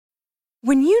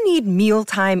When you need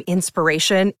mealtime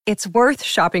inspiration, it's worth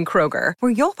shopping Kroger,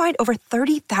 where you'll find over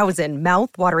 30,000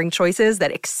 mouth-watering choices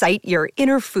that excite your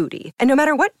inner foodie. And no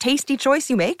matter what tasty choice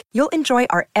you make, you'll enjoy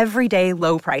our everyday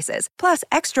low prices, plus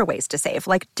extra ways to save,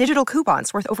 like digital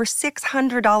coupons worth over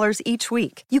 $600 each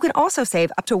week. You can also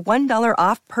save up to $1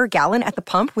 off per gallon at the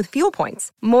pump with fuel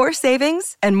points. More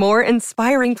savings and more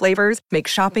inspiring flavors make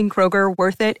shopping Kroger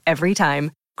worth it every time.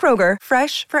 Kroger,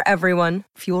 fresh for everyone.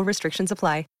 Fuel restrictions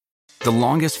apply. The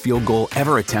longest field goal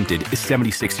ever attempted is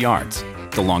 76 yards.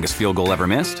 The longest field goal ever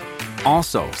missed?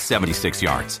 Also 76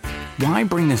 yards. Why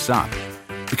bring this up?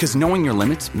 Because knowing your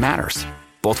limits matters,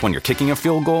 both when you're kicking a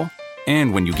field goal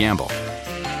and when you gamble.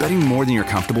 Betting more than you're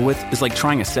comfortable with is like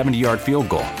trying a 70-yard field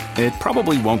goal. It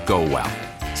probably won't go well.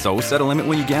 So set a limit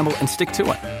when you gamble and stick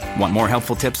to it. Want more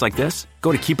helpful tips like this?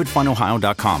 Go to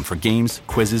keepitfunohio.com for games,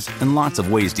 quizzes, and lots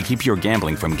of ways to keep your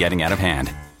gambling from getting out of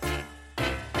hand.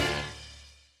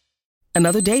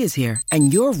 Another day is here,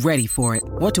 and you're ready for it.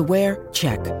 What to wear?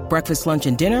 Check. Breakfast, lunch,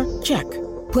 and dinner? Check.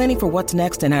 Planning for what's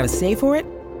next and how to save for it?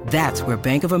 That's where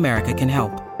Bank of America can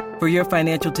help. For your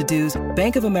financial to-dos,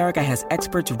 Bank of America has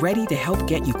experts ready to help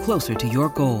get you closer to your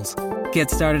goals.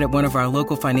 Get started at one of our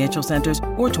local financial centers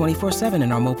or 24/7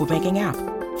 in our mobile banking app.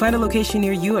 Find a location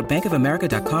near you at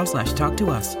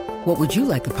bankofamerica.com/talktous. What would you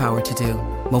like the power to do?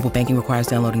 Mobile banking requires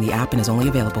downloading the app and is only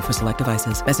available for select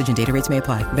devices. Message and data rates may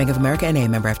apply. Bank of America N.A.,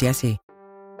 member FDIC.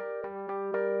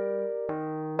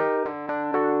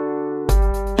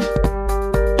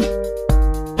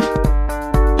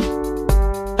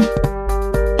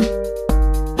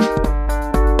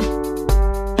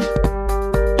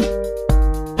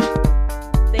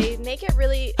 They make it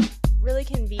really, really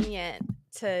convenient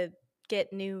to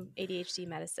get new ADHD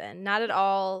medicine. Not at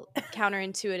all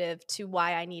counterintuitive to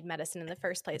why I need medicine in the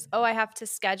first place. Oh, I have to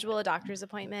schedule a doctor's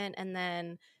appointment and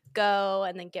then go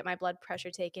and then get my blood pressure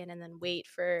taken and then wait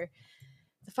for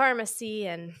the pharmacy.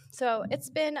 And so it's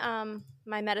been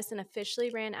my medicine officially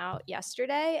ran out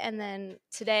yesterday, and then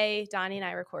today Donnie and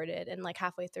I recorded, and like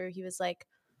halfway through he was like,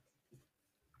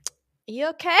 "You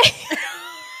okay?"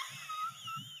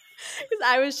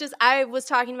 Because I was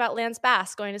talking about Lance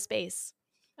Bass going to space.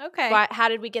 Okay. How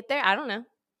did we get there? I don't know.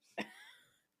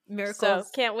 Miracles. So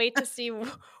can't wait to see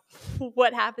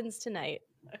what happens tonight.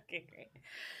 Okay, great.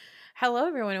 Hello,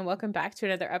 everyone, and welcome back to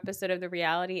another episode of The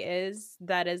Reality Is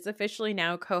that is officially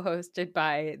now co-hosted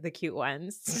by the cute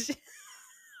ones.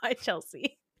 Hi,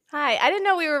 Chelsea. Hi. I didn't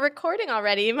know we were recording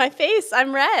already. My face,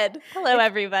 I'm red. Hello,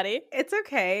 everybody. It's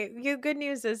okay. The good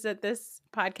news is that this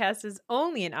podcast is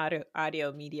only an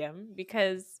audio medium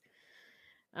because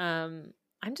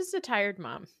I'm just a tired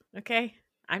mom, okay?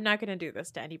 I'm not going to do this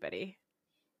to anybody.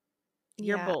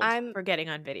 You're bold for getting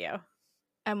on video.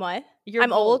 I'm what?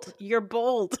 I'm bold. old. You're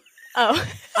bold. Oh.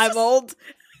 I'm old.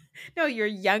 No, you're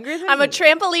younger than I'm me. a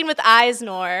trampoline with eyes,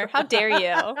 Nor. How dare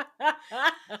you?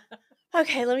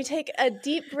 Okay, let me take a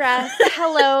deep breath.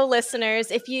 Hello,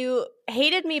 listeners. If you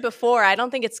hated me before, I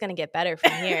don't think it's going to get better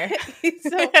from here.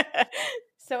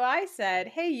 So I said,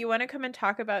 hey, you want to come and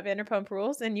talk about Vanderpump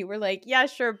Rules? And you were like, yeah,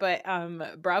 sure, but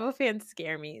Bravo fans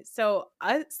scare me. So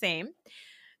same.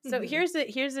 So here's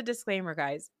a disclaimer,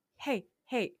 guys. Hey,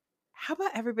 how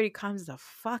about everybody calms the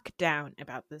fuck down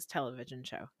about this television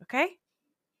show, okay?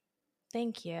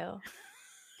 Thank you.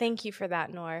 Thank you for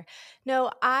that, Nor.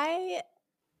 No, I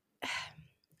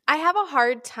have a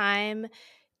hard time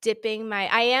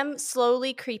I am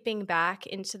slowly creeping back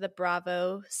into the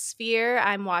Bravo sphere.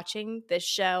 I'm watching this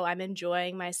show. I'm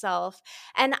enjoying myself.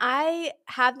 And I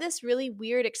have this really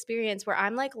weird experience where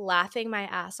I'm like laughing my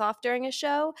ass off during a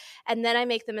show. And then I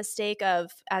make the mistake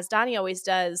of, as Donnie always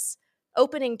does,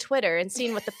 opening Twitter and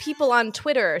seeing what the people on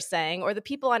Twitter are saying or the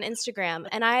people on Instagram.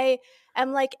 And I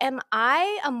am like, am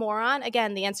I a moron?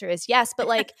 Again, the answer is yes. But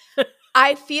like,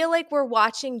 I feel like we're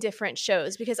watching different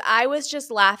shows because I was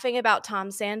just laughing about Tom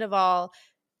Sandoval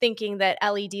thinking that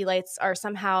LED lights are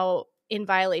somehow in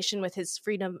violation with his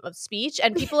freedom of speech.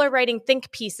 And people are writing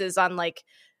think pieces on like,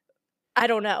 I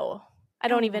don't know. I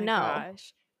don't even know.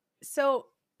 Gosh. So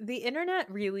the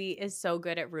internet really is so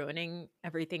good at ruining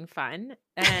everything fun.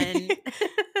 And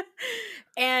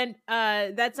and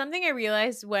that's something I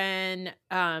realized when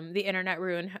the internet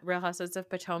ruined Real Housewives of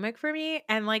Potomac for me.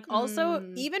 And like also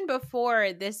even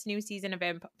before this new season of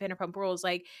Vanderpump Rules,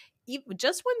 like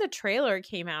just when the trailer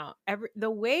came out,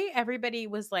 the way everybody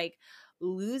was like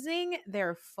losing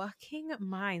their fucking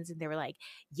minds, and they were like,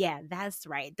 yeah, that's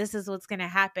right, this is what's gonna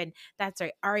happen, that's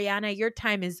right, Ariana, your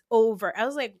time is over. I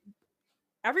was like,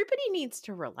 everybody needs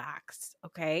to relax,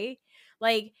 okay?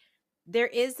 Like, there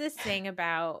is this thing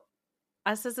about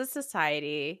us as a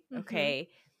society, okay,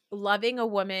 loving a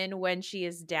woman when she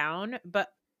is down, but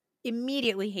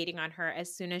immediately hating on her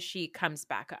as soon as she comes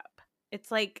back up.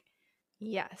 It's like,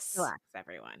 Yes. relax,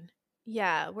 everyone.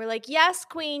 Yeah, we're like, yes,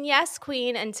 queen,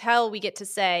 until we get to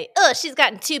say, oh, she's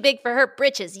gotten too big for her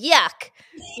britches. Yuck.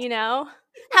 You know?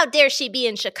 How dare she be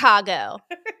in Chicago?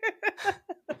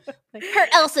 Like, her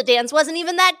Elsa dance wasn't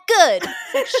even that good.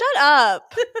 It's like, shut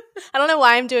up. I don't know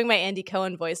why I'm doing my Andy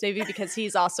Cohen voice. Maybe because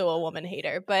he's also a woman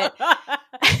hater. But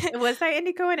was that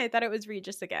Andy Cohen? I thought it was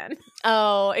Regis again.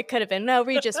 Oh, it could have been. No,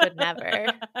 Regis would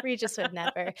never. Regis would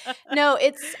never. No,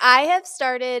 I have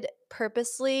started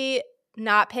purposely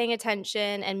not paying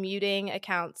attention and muting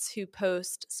accounts who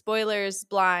post spoilers,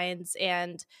 blinds,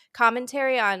 and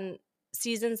commentary on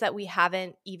seasons that we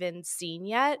haven't even seen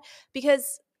yet,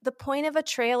 because the point of a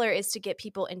trailer is to get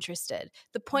people interested.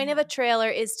 The point of a trailer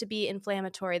is to be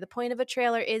inflammatory. The point of a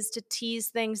trailer is to tease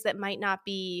things that might not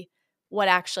be what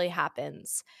actually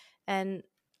happens. And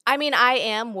I mean, I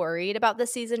am worried about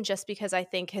this season just because I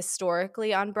think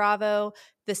historically on Bravo,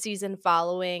 the season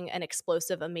following an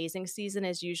explosive, amazing season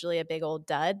is usually a big old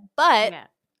dud. But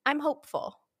I'm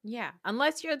hopeful. Yeah,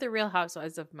 unless you're the Real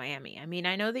Housewives of Miami. I mean,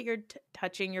 I know that you're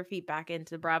touching your feet back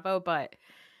into Bravo, but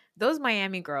those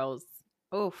Miami girls,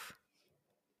 oof,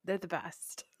 they're the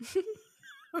best.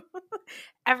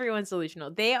 Everyone's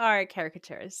delusional. They are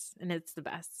caricatures, and it's the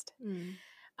best.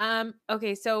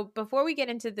 Okay, so before we get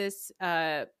into this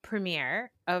premiere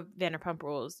of Vanderpump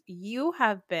Rules, you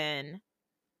have been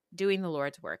doing the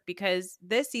Lord's work, because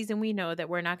this season we know that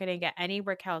we're not going to get any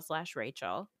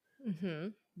Raquel/Rachel. Mm-hmm.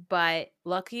 But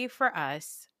lucky for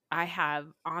us, I have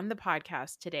on the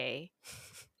podcast today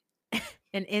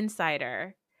an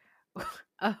insider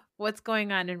of what's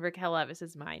going on in Raquel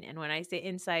Levis's mind. And when I say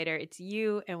insider, it's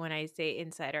you. And when I say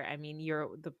insider, I mean you're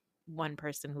the one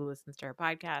person who listens to her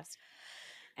podcast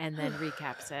and then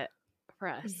recaps it for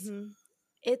us. Mm-hmm.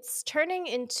 It's turning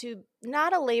into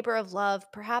not a labor of love,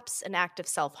 perhaps an act of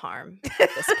self-harm at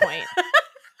this point.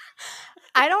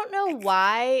 I don't know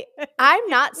why. I'm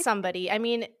not somebody. I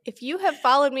mean, if you have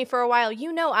followed me for a while,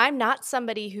 you know I'm not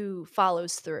somebody who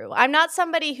follows through. I'm not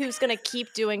somebody who's going to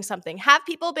keep doing something. Have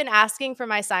people been asking for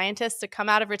my scientists to come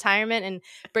out of retirement and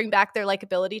bring back their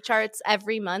likability charts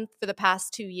every month for the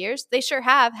past 2 years? They sure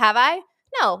have. Have I?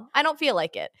 No, I don't feel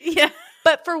like it. Yeah.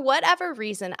 But for whatever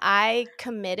reason, I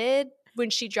committed. When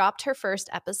she dropped her first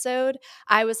episode,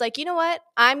 I was like, you know what?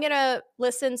 I'm going to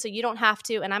listen so you don't have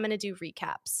to, and I'm going to do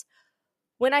recaps.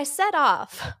 When I set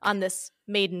off on this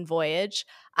maiden voyage,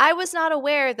 I was not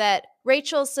aware that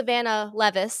Rachel Savannah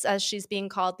Levis, as she's being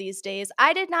called these days,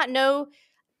 I did not know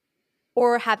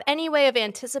or have any way of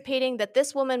anticipating that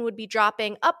this woman would be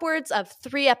dropping upwards of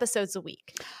 3 episodes a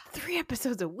week. 3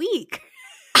 episodes a week?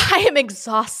 I am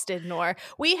exhausted, Nor.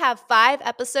 We have 5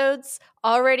 episodes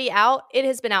already out. It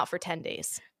has been out for 10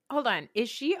 days. Hold on. Is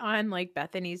she on like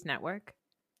Bethany's network?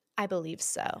 I believe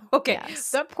so. Okay.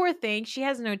 Yes. That poor thing. She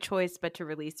has no choice but to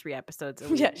release 3 episodes a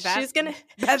week. Yeah, she's going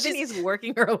to. Bethany's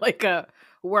working her like a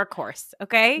workhorse.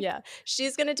 Okay. Yeah.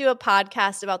 She's going to do a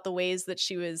podcast about the ways that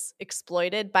she was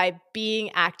exploited by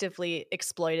being actively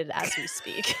exploited as we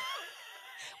speak,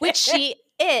 which she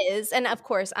is. And of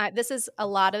course, this is a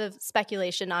lot of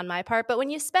speculation on my part, but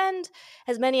when you spend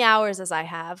as many hours as I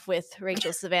have with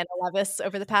Rachel Savannah Levis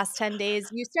over the past 10 days,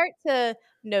 you start to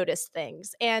notice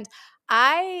things. And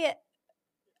I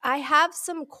have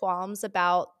some qualms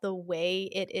about the way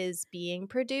it is being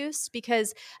produced,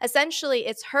 because essentially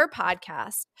it's her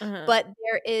podcast, but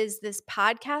there is this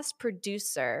podcast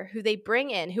producer who they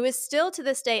bring in, who is still to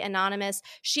this day anonymous.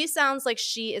 She sounds like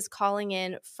she is calling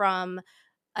in from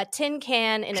a tin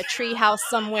can in a tree house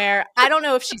somewhere. I don't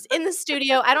know if she's in the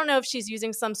studio. I don't know if she's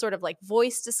using some sort of like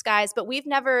voice disguise, but we've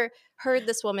never heard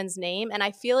this woman's name. And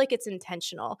I feel like it's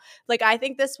intentional. Like, I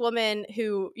think this woman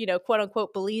who, you know, quote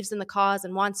unquote, believes in the cause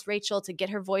and wants Rachel to get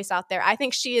her voice out there, I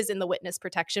think she is in the witness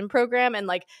protection program and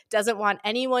like doesn't want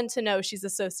anyone to know she's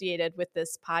associated with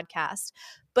this podcast.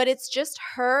 But it's just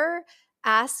her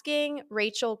asking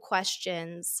Rachel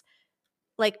questions.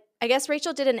 Like, I guess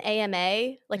Rachel did an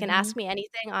AMA, like an Ask Me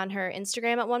Anything on her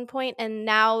Instagram at one point, and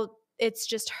now it's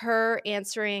just her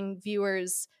answering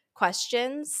viewers'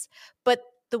 questions. But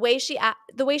the way she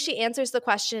answers the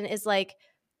question is like,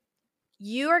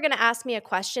 you are going to ask me a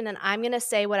question, and I'm going to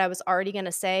say what I was already going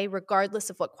to say,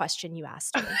 regardless of what question you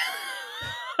asked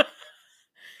me.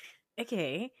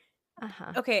 Okay.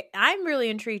 Okay, I'm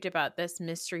really intrigued about this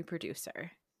mystery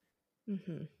producer.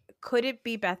 Could it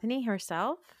be Bethany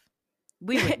herself?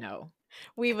 We would know.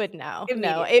 We would know.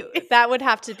 No, that would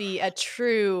have to be a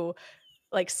true,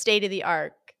 like,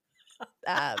 state-of-the-art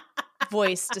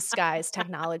voice disguise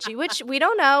technology, which we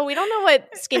don't know. We don't know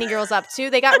what Skinny Girl's up to.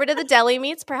 They got rid of the deli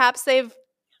meats. Perhaps they've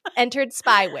entered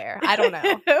spyware. I don't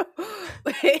know.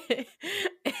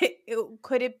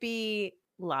 Could it be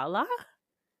Lala?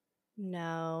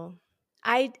 No.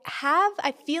 I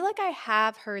feel like I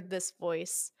have heard this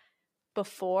voice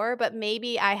before, but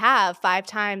maybe I have 5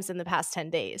 times in the past 10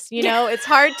 days. You know, it's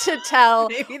hard to tell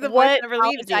Maybe the voice what never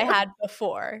leaves knowledge I you. had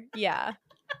before. Yeah.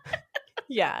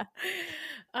 Yeah.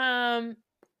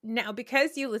 Now,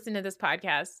 because you listen to this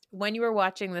podcast, when you were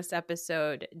watching this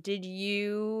episode, did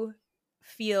you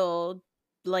feel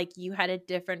like you had a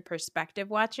different perspective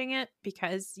watching it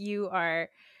because you are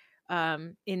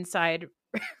inside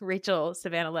Rachel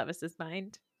Savannah Levis's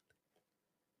mind?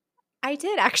 I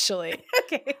did actually.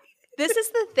 Okay. This is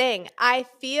the thing. I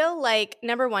feel like,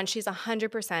 number one, she's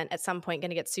 100% at some point going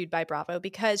to get sued by Bravo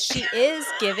because she is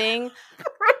giving –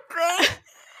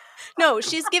 no,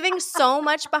 she's giving so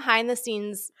much behind the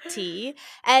scenes tea.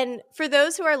 And for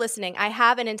those who are listening, I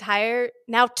have an entire –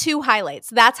 now 2 highlights.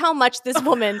 That's how much this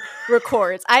woman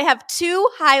records. I have 2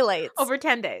 highlights. Over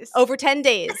 10 days. Over 10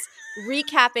 days.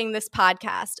 Recapping this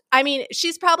podcast. I mean,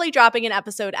 she's probably dropping an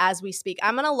episode as we speak.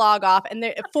 I'm going to log off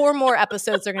and 4 more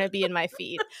episodes are going to be in my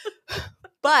feed.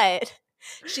 But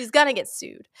she's going to get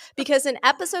sued because in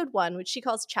episode 1, which she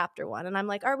calls chapter 1, and I'm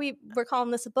like, we're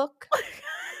calling this a book?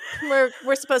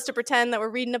 We're supposed to pretend that we're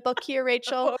reading a book here,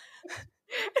 Rachel.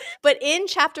 But in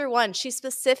chapter 1, she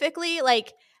specifically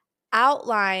like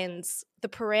outlines the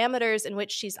parameters in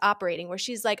which she's operating, where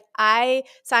she's like, I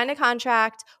signed a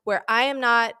contract where I am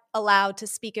not allowed to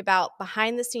speak about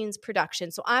behind the scenes production.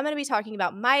 So I'm going to be talking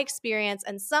about my experience,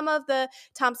 and some of the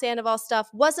Tom Sandoval stuff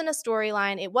wasn't a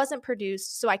storyline. It wasn't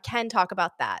produced. So I can talk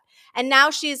about that. And now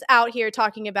she's out here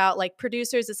talking about like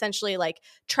producers essentially like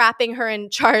trapping her and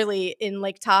Charlie in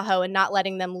Lake Tahoe and not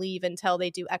letting them leave until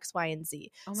they do X, Y, and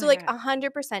Z. So like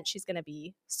 100% she's going to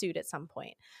be sued at some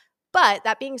point. But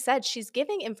that being said, she's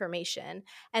giving information.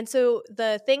 And so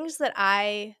the things that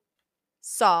I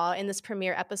saw in this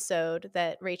premiere episode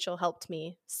that Rachel helped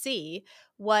me see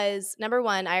was, number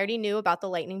one, I already knew about the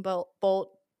lightning bolt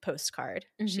postcard.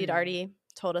 Mm-hmm. She'd already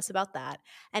told us about that.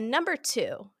 And number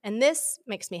 2, and this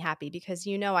makes me happy because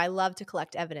you know I love to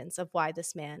collect evidence of why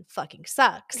this man fucking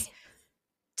sucks.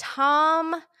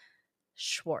 Tom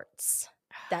Schwartz.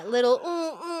 That little,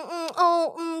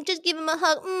 just give him a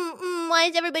hug. Why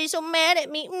is everybody so mad at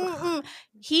me?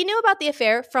 He knew about the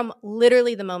affair from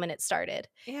literally the moment it started.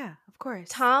 Yeah, of course.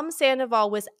 Tom Sandoval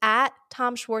was at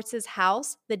Tom Schwartz's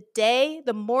house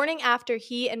the morning after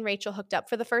he and Rachel hooked up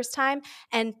for the first time.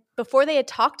 And before they had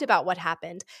talked about what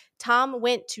happened, Tom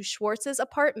went to Schwartz's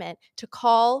apartment to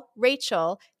call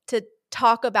Rachel to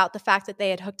talk about the fact that they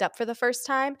had hooked up for the first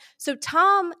time. So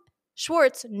Tom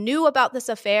Schwartz knew about this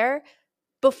affair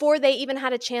before they even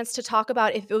had a chance to talk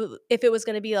about if it was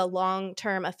going to be a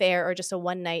long-term affair or just a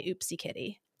one-night oopsie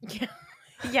kitty. Yeah.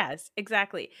 Yes,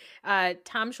 exactly.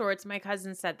 Tom Schwartz, my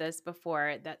cousin said this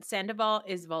before, that Sandoval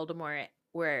is Voldemort,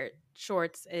 where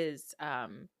Schwartz is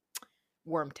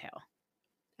Wormtail.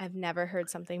 I've never heard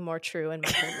something more true in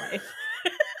my whole life.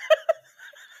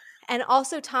 And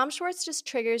also, Tom Schwartz just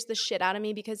triggers the shit out of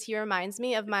me because he reminds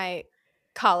me of my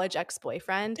college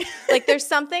ex-boyfriend. Like there's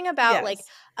something about yes. like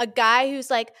a guy who's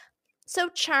like so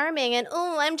charming and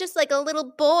I'm just like a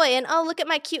little boy and look at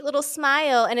my cute little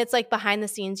smile, and it's like behind the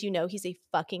scenes you know he's a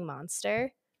fucking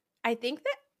monster. I think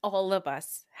that all of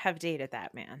us have dated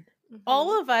that man. Mm-hmm.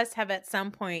 All of us have at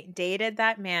some point dated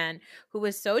that man who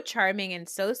was so charming and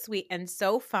so sweet and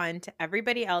so fun to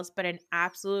everybody else, but an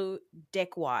absolute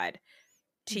dickwad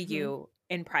to mm-hmm. you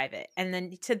in private. And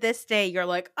then to this day, you're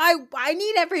like, I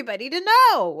need everybody to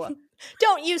know.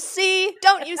 Don't you see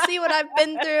what I've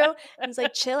been through? And it's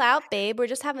like, chill out, babe. We're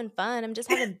just having fun. I'm just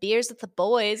having beers with the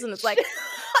boys. And it's like,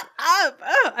 shut up.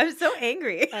 Oh, I'm so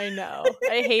angry. I know.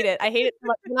 I hate it. So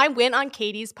much. When I went on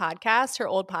Katie's podcast, her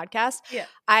old podcast, yeah.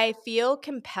 I feel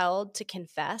compelled to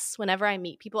confess whenever I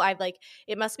meet people.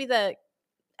 It must be the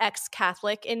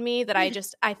ex-Catholic in me that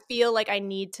I feel like I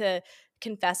need to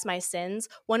confess my sins.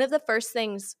 One of the first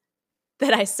things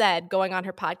that I said going on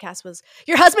her podcast was,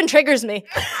 your husband triggers me.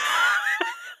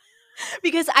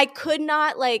 Because I could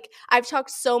not, I've talked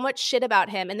so much shit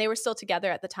about him, and they were still together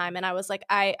at the time, and I was like,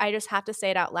 I just have to say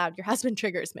it out loud. Your husband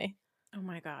triggers me. Oh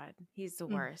my God. He's the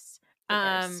worst.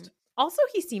 Also,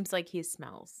 he seems like he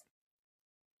smells.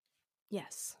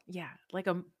 Yes. Yeah. Like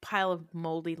a pile of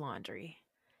moldy laundry.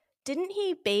 Didn't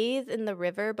he bathe in the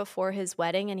river before his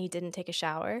wedding and he didn't take a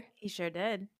shower? He sure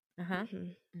did. Uh-huh.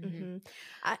 Mm-hmm. Mm-hmm.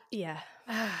 Yeah.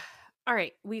 All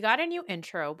right. We got a new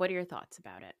intro. What are your thoughts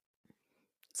about it?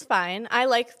 It's fine. I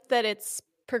like that it's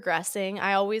progressing.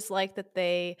 I always like that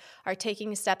they are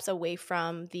taking steps away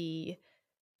from the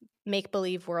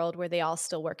make-believe world where they all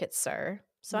still work at SUR.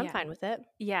 So I'm fine with it.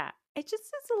 Yeah. It just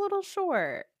is a little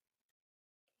short.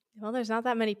 Well, there's not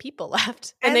that many people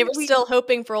left. And they were still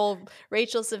hoping for old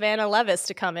Rachel Savannah Levis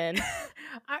to come in.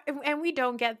 And we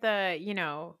don't get the,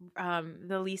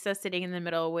 the Lisa sitting in the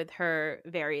middle with her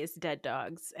various dead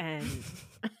dogs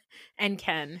and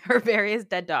Ken, her various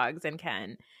dead dogs and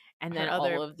Ken, and then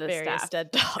other all of the various staff.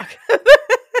 dead dog.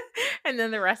 And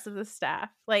then the rest of the staff.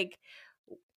 Like,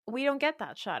 we don't get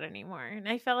that shot anymore. And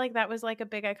I felt like that was like a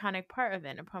big iconic part of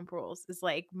Vanderpump Rules is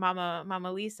like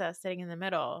Mama Lisa sitting in the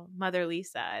middle, Mother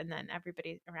Lisa, and then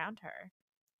everybody around her.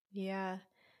 Yeah,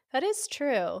 that is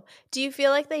true. Do you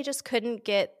feel like they just couldn't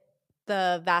get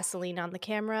the Vaseline on the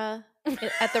camera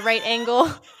at the right angle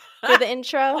for the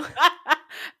intro?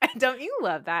 Don't you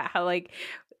love that? How like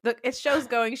it show's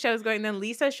going, then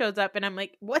Lisa shows up and I'm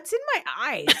like, what's in my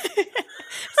eyes?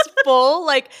 It's full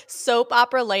like soap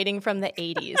opera lighting from the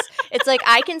 80s. It's like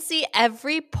I can see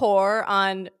every pore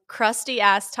on crusty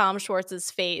ass Tom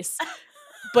Schwartz's face,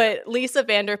 but Lisa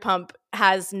Vanderpump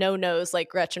has no nose like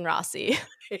Gretchen Rossi.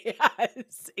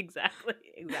 Yes, exactly.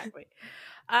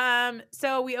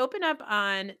 So we open up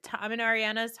on Tom and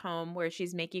Ariana's home where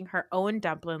she's making her own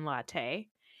dumpling latte.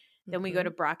 Then we go to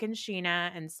Brock and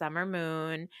Sheena and Summer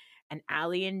Moon and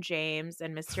Allie and James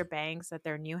and Mr. Banks at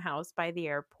their new house by the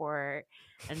airport,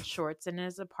 and Shorts in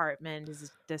his apartment,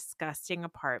 his disgusting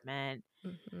apartment.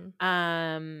 You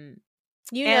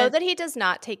know that he does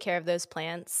not take care of those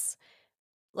plants.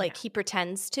 Like he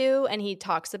pretends to, and he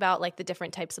talks about like the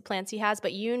different types of plants he has,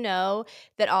 but you know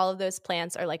that all of those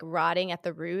plants are like rotting at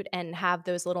the root and have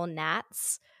those little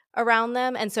gnats around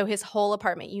them. And so his whole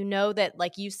apartment, you know that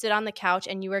like you sit on the couch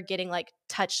and you are getting like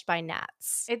touched by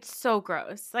gnats. It's so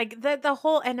gross. Like the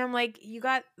whole, and I'm like, you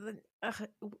got,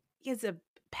 is a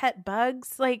pet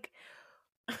bugs? Like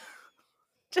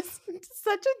just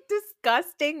such a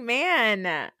disgusting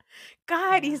man.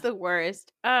 God, he's the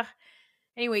worst.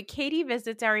 Anyway, Katie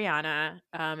visits Ariana,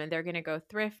 and they're going to go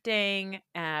thrifting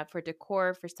for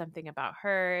decor for something about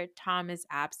her. Tom is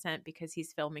absent because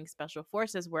he's filming Special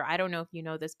Forces, where I don't know if you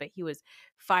know this, but he was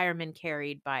fireman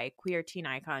carried by queer teen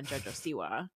icon Jojo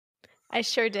Siwa. I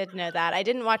sure did know that. I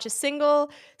didn't watch a single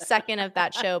second of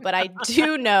that show, but I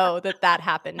do know that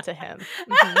happened to him.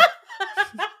 Mm-hmm.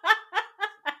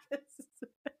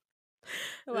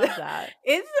 I love that.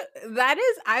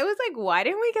 I was like, why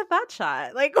didn't we get that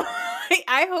shot? Like,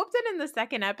 I hope that in the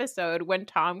second episode when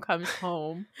Tom comes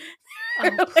home.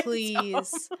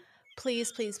 Please.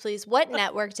 Please. What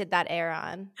network did that air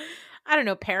on? I don't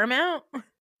know, Paramount?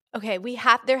 Okay,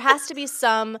 there has to be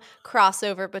some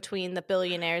crossover between the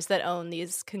billionaires that own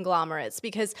these conglomerates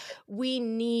because we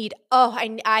need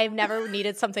I've never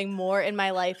needed something more in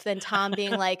my life than Tom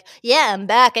being like, yeah, I'm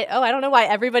back. I don't know why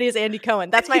everybody's Andy Cohen.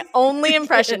 That's my only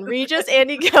impression. Regis,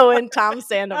 Andy Cohen, Tom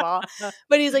Sandoval.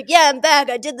 But he's like, yeah, I'm back.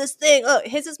 I did this thing. Oh,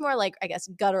 his is more like, I guess,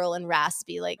 guttural and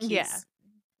raspy. Like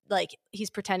he's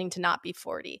pretending to not be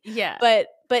 40. Yeah. But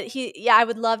I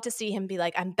would love to see him be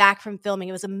like, I'm back from filming.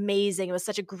 It was amazing. It was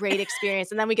such a great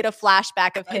experience. And then we get a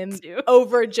flashback of him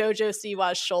over Jojo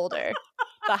Siwa's shoulder,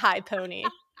 the high pony.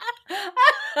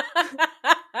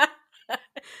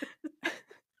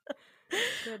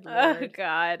 Good Lord. Oh,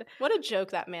 God. What a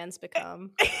joke that man's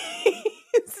become.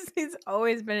 He's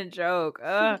always been a joke.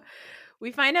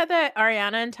 We find out that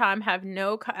Ariana and Tom have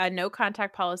no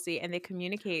contact policy, and they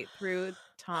communicate through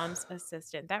Tom's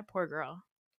assistant. That poor girl.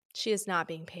 She is not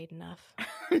being paid enough.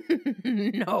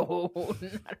 No, not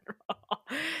at all.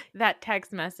 That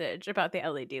text message about the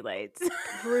LED lights.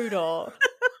 Brutal.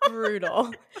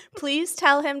 Please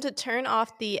tell him to turn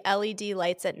off the LED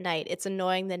lights at night. It's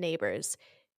annoying the neighbors.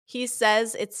 He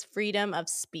says it's freedom of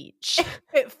speech.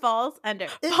 It falls under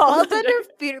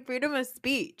freedom of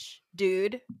speech,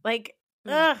 dude. Like,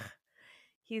 ugh.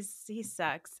 He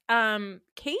sucks.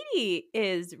 Katie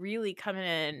is really coming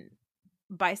in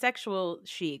bisexual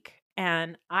chic,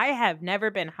 and I have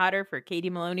never been hotter for Katie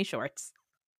Maloney Shorts.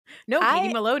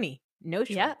 Katie Maloney. No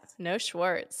Schwartz. Yeah, no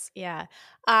Schwartz. Yeah.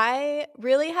 I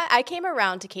came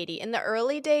around to Katie. In the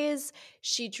early days,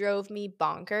 she drove me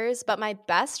bonkers, but my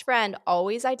best friend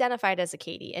always identified as a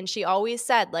Katie, and she always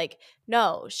said, like,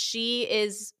 no, she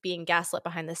is being gaslit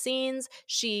behind the scenes.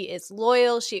 She is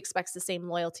loyal. She expects the same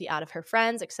loyalty out of her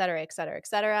friends, et cetera, et cetera, et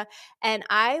cetera. And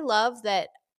I love that.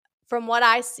 From what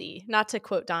I see, not to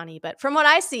quote Donnie, but from what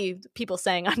I see people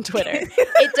saying on Twitter,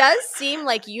 it does seem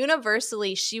like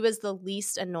universally she was the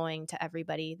least annoying to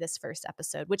everybody this first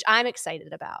episode, which I'm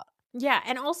excited about. Yeah,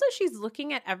 and also she's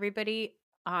looking at everybody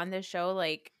on the show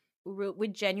like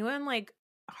with genuine like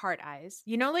heart eyes.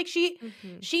 You know, like she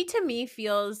to me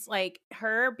feels like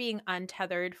her being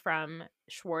untethered from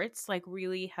Schwartz like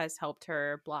really has helped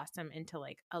her blossom into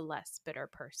like a less bitter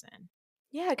person.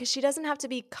 Yeah, because she doesn't have to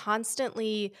be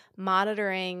constantly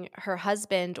monitoring her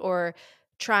husband or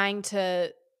trying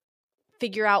to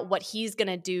figure out what he's going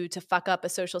to do to fuck up a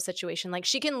social situation. Like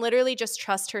she can literally just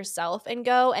trust herself and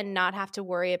go and not have to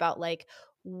worry about like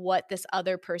what this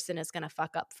other person is going to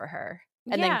fuck up for her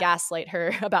and then Yeah. gaslight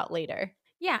her about later.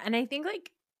 Yeah, and I think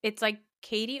like it's like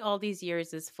Katie all these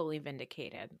years is fully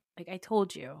vindicated. Like I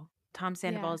told you, Tom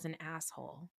Sandoval Yeah. is an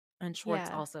asshole. And Schwartz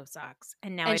Yeah. also sucks.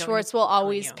 And now And I don't Schwartz need will to keep telling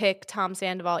always you. pick Tom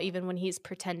Sandoval even when he's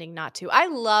pretending not to. I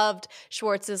loved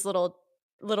Schwartz's little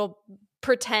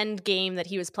pretend game that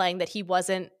he was playing, that he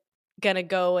wasn't gonna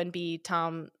go and be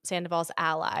Tom Sandoval's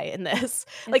ally in this.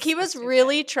 Like he so was stupid.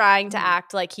 really trying to Mhm.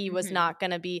 act like he was Mhm. not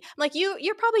gonna be. I'm like,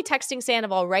 you're probably texting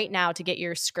Sandoval right now to get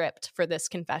your script for this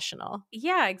confessional.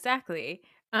 Yeah, exactly.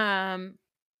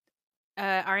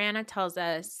 Ariana tells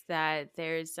us that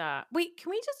there's wait, can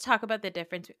we just talk about the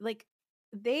difference? Like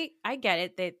I get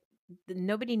it that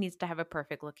nobody needs to have a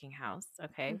perfect looking house,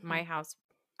 okay? Mhm. My house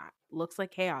looks like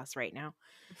chaos right now.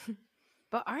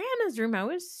 But Ariana's room, I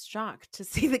was shocked to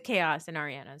see the chaos in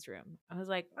Ariana's room. I was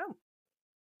like, oh,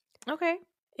 okay.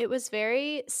 It was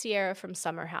very Sierra from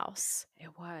Summer House.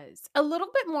 It was a little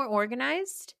bit more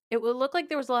organized. It would look like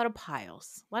there was a lot of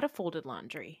piles, a lot of folded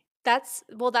laundry. That's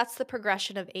the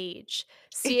progression of age.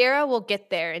 Sierra will get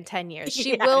there in 10 years.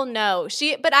 She Yeah. will know.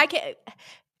 But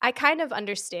I kind of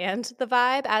understand the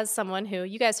vibe as someone who,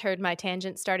 you guys heard my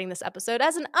tangent starting this episode,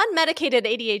 as an unmedicated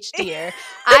ADHDer.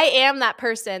 I am that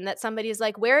person that somebody's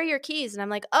like, where are your keys? And I'm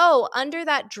like, oh, under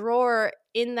that drawer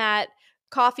in that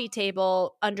coffee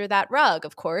table under that rug,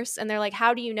 of course. And they're like,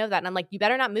 how do you know that? And I'm like, you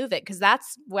better not move it because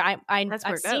that's where That's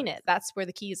where I've it seen goes. it. That's where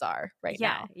the keys are right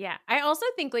now. Yeah. I also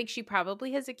think like she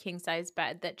probably has a king size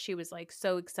bed that she was like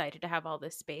so excited to have all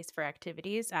this space for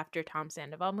activities after Tom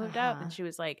Sandoval moved out. And she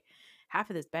was like, half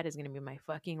of this bed is going to be my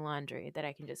fucking laundry that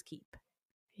I can just keep.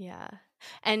 Yeah.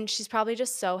 And she's probably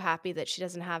just so happy that she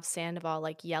doesn't have Sandoval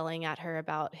like yelling at her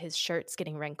about his shirts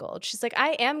getting wrinkled. She's like,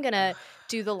 I am going to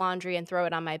do the laundry and throw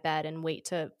it on my bed and wait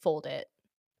to fold it.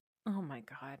 Oh my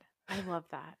God. I love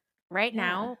that. Right Yeah.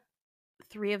 now,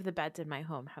 3 of the beds in my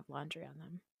home have laundry on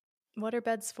them. What are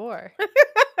beds for?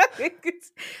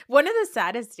 One of the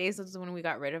saddest days was when we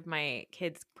got rid of my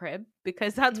kid's crib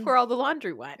because that's where all the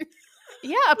laundry went.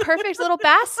 Yeah, a perfect little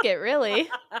basket, really.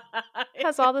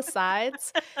 Has all the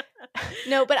sides.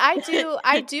 No, but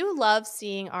I do love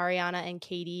seeing Ariana and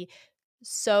Katie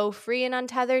so free and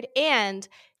untethered. And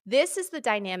this is the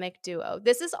dynamic duo.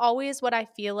 This is always what I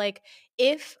feel like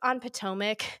if on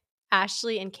Potomac,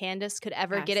 Ashley and Candace could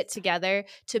ever get it Yes. together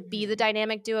to be the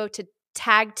dynamic duo, to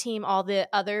tag team all the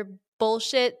other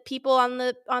bullshit people on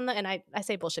the and I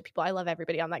say bullshit people, I love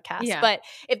everybody on that cast. Yeah. But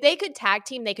if they could tag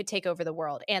team, they could take over the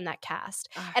world and that cast.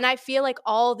 And I feel like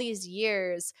all these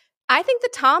years, I think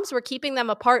the Toms were keeping them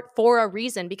apart for a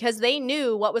reason, because they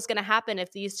knew what was going to happen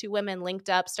if these two women linked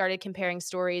up, started comparing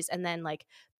stories, and then like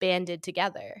banded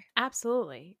together.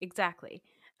 Absolutely. Exactly.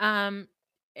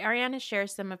 Ariana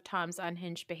shares some of Tom's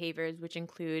unhinged behaviors, which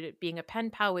include being a pen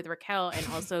pal with Raquel and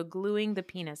also gluing the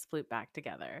penis flute back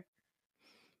together.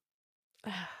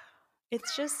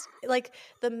 It's just like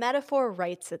the metaphor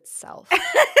writes itself.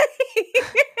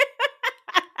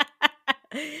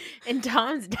 In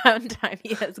Tom's downtime,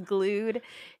 he has glued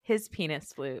his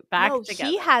penis flute back together.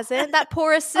 He hasn't. That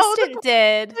poor assistant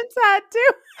did. It's sad too.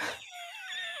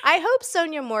 I hope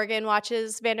Sonia Morgan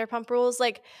watches Vanderpump Rules.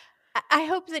 Like, I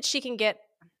hope that she can get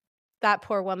that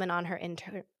poor woman on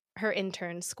her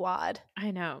intern squad.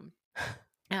 I know.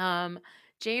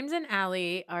 James and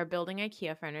Allie are building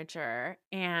IKEA furniture,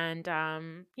 and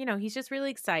he's just really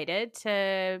excited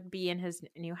to be in his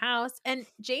new house. And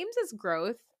James's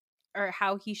growth, or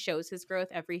how he shows his growth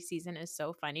every season, is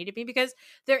so funny to me because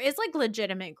there is like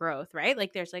legitimate growth, right?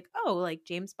 Like there's like, oh, like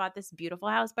James bought this beautiful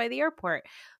house by the airport.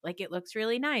 Like it looks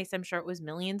really nice. I'm sure it was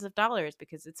millions of dollars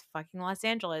because it's fucking Los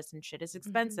Angeles and shit is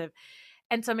expensive.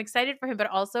 And so I'm excited for him, but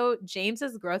also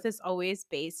James's growth is always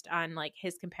based on like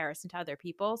his comparison to other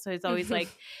people. So he's always like,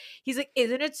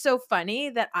 isn't it so funny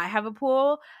that I have a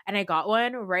pool and I got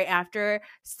one right after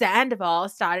Sandoval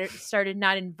started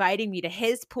not inviting me to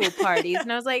his pool parties?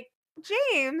 And I was like,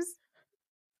 James,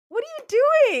 what are you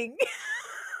doing?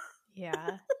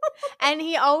 Yeah. And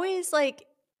he always like,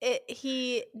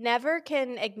 he never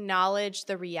can acknowledge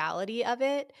the reality of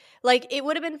it. Like it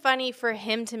would have been funny for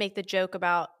him to make the joke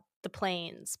about the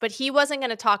planes, but he wasn't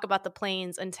going to talk about the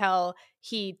planes until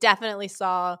he definitely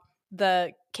saw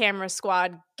the camera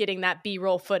squad getting that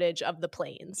B-roll footage of the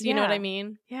planes. You know what I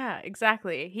mean? Yeah,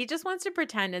 exactly. He just wants to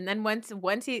pretend, and then once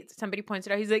somebody points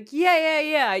it out, he's like,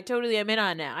 yeah, I totally am in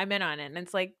on it. And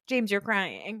it's like, James, you're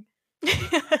crying.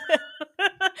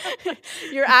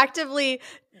 You're actively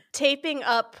taping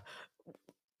up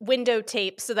window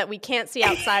tape so that we can't see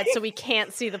outside, so we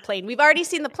can't see the plane. We've already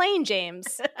seen the plane,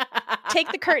 James.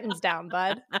 Take the curtains down,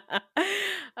 bud.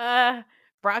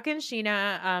 Brock and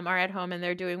Sheena are at home, and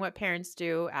they're doing what parents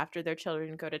do after their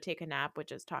children go to take a nap,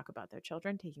 which is talk about their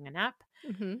children taking a nap.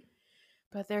 Mm-hmm.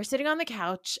 But they're sitting on the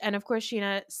couch, and of course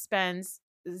Sheena spends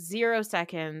 0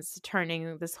 seconds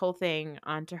turning this whole thing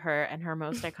onto her and her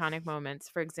most iconic moments.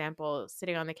 For example,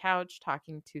 sitting on the couch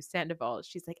talking to Sandoval.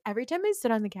 She's like, every time I sit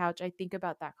on the couch, I think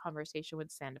about that conversation with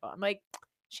Sandoval. I'm like,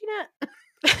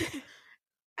 Sheena,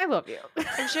 I love you.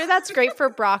 I'm sure that's great for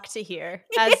Brock to hear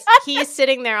as he's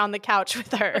sitting there on the couch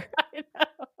with her. I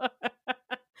know.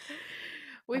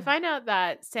 We find out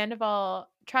that Sandoval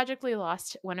tragically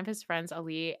lost one of his friends,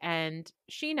 Ali, and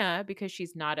Sheena, because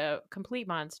she's not a complete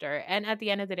monster, and at the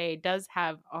end of the day does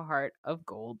have a heart of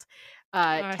gold,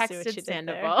 texted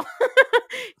Sandoval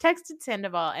texted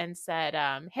Sandoval and said,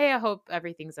 hey, I hope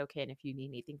everything's okay, and if you need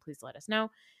anything, please let us know.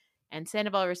 And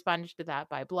Sandoval responded to that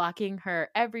by blocking her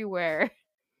everywhere,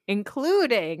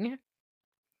 including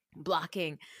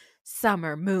blocking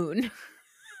Summer Moon.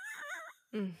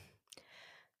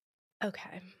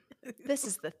 Okay. This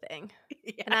is the thing.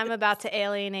 Yes. And I'm about to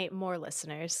alienate more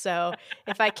listeners. So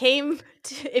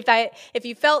if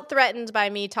you felt threatened by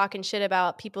me talking shit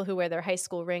about people who wear their high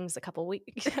school rings a couple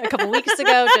weeks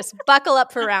ago, just buckle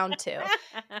up for round 2.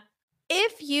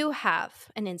 If you have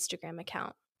an Instagram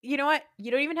account. You know what?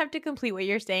 You don't even have to complete what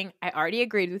you're saying. I already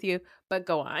agreed with you, but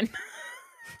go on.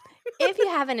 If you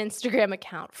have an Instagram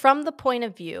account from the point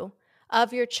of view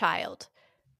of your child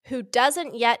who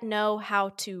doesn't yet know how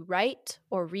to write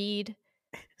or read,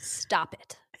 stop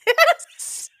it.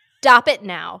 Stop it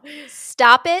now.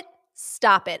 Stop it.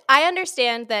 Stop it. I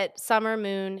understand that Summer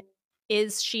Moon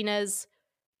is Sheena's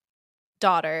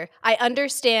daughter. I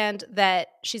understand that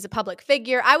she's a public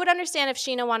figure. I would understand if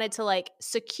Sheena wanted to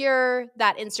secure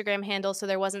that Instagram handle so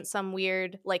there wasn't some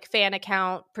weird fan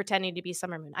account pretending to be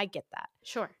Summer Moon. I get that.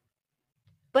 Sure.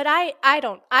 But I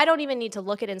don't even need to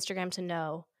look at Instagram to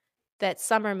know that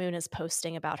Summer Moon is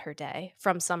posting about her day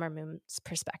from Summer Moon's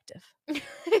perspective.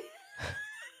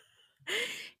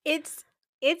 It's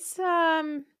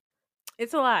a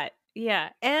lot. Yeah.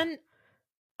 And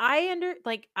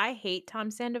I hate Tom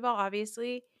Sandoval,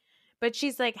 obviously, but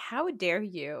she's like, how dare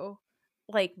you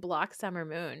block Summer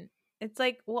Moon? It's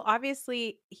like, well,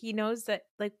 obviously he knows that,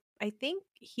 I think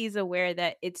he's aware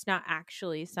that it's not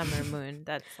actually Summer Moon.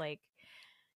 That's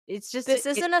it's just, this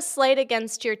isn't a slight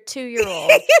against your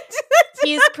 2-year-old.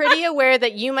 He's pretty aware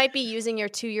that you might be using your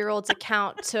 2-year-old's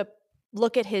account to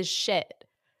look at his shit.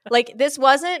 This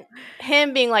wasn't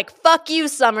him being like, fuck you,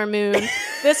 Summer Moon.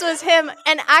 This was him.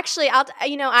 And actually,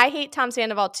 I hate Tom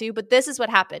Sandoval too, but this is what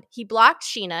happened. He blocked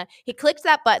Sheena. He clicked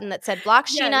that button that said block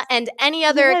Sheena and any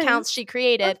other accounts she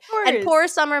created. And poor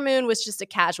Summer Moon was just a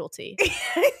casualty.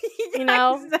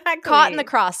 Exactly. Caught in the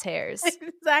crosshairs.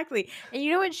 Exactly. And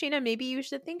you know what, Sheena? Maybe you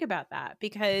should think about that,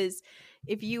 because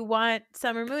if you want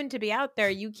Summer Moon to be out there,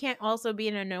 you can't also be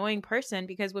an annoying person,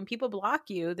 because when people block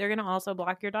you, they're going to also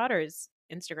block your daughter's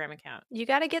Instagram account. You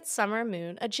got to get Summer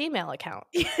Moon a Gmail account.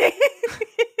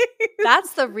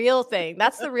 That's the real thing.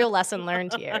 That's the real lesson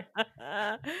learned here.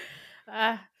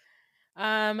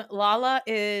 Lala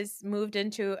is moved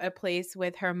into a place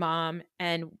with her mom,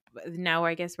 and now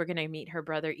I guess we're going to meet her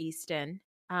brother Easton.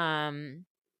 What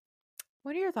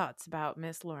are your thoughts about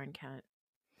Miss Lauren Kent?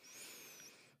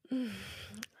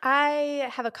 I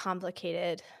have a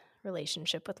complicated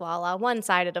relationship with Lala.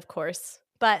 One-sided, of course,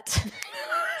 but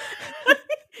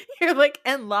you're like,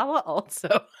 and Lala also.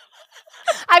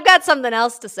 I've got something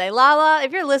else to say. Lala,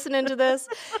 if you're listening to this,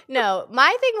 no,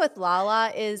 my thing with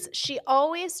Lala is she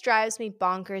always drives me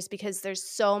bonkers because there's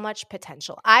so much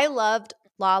potential. I loved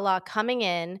Lala coming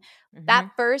in,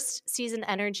 that first season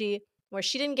energy where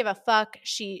she didn't give a fuck.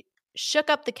 She shook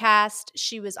up the cast.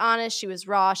 She was honest. She was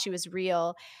raw. She was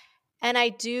real. And I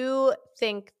do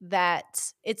think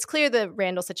that it's clear the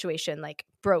Randall situation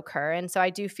broke her. And so I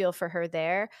do feel for her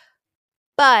there.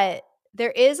 But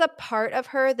there is a part of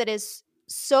her that is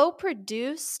so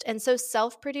produced and so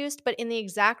self-produced, but in the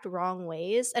exact wrong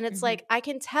ways. And it's I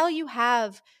can tell you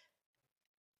have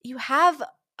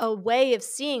a way of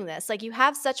seeing this. You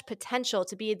have such potential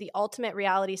to be the ultimate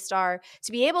reality star,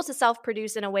 to be able to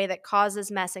self-produce in a way that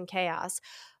causes mess and chaos.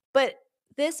 But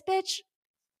this bitch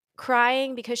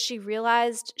crying because she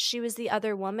realized she was the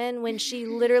other woman when she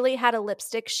literally had a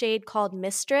lipstick shade called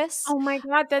Mistress. Oh my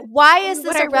God, that's Why is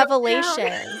what this I a wrote down.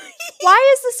 revelation?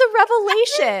 Why is this a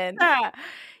revelation? Yeah.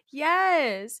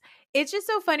 Yes. It's just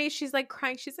so funny. She's like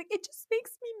crying. She's like, it just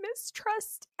makes me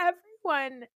mistrust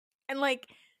everyone. And like,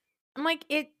 I'm like,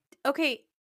 okay,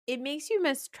 it makes you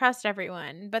mistrust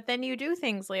everyone, but then you do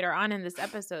things later on in this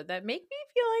episode that make me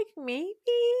feel like maybe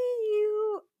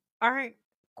you aren't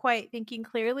quite thinking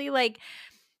clearly. Like,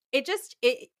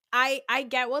 I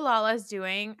get what Lala's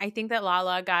doing. I think that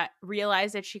Lala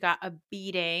realized that she got a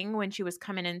beating when she was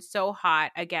coming in so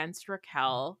hot against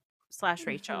Raquel /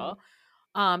 Rachel.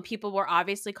 People were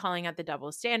obviously calling out the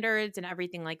double standards and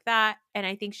everything like that. And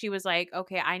I think she was like,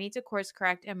 okay, I need to course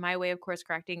correct. And my way of course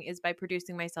correcting is by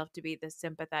producing myself to be this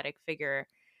sympathetic figure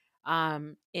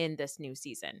in this new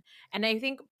season. And I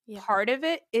think part of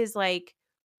it is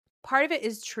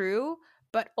true.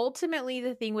 But ultimately,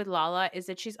 the thing with Lala is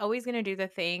that she's always going to do the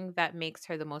thing that makes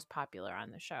her the most popular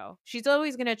on the show. She's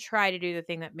always going to try to do the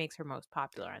thing that makes her most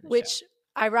popular on the show. Which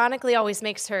ironically always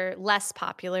makes her less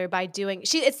popular by doing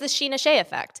it's the Sheena Shea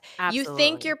effect. Absolutely. You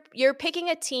think you're picking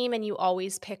a team and you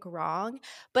always pick wrong.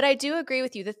 But I do agree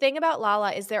with you. The thing about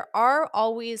Lala is there are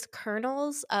always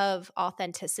kernels of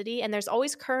authenticity, and there's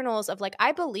always kernels of like,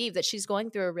 I believe that she's going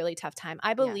through a really tough time.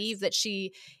 I believe that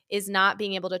she is not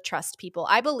being able to trust people.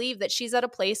 I believe that she's at a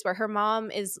place where her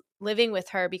mom is living with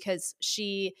her because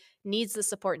she needs the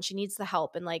support and she needs the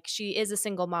help, and like she is a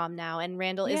single mom now, and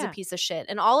Randall is a piece of shit,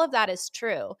 and all of that is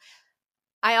true.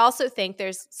 I also think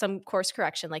there's some course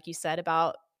correction, like you said,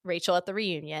 about Rachel at the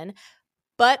reunion,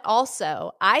 but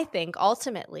also I think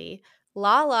ultimately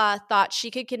Lala thought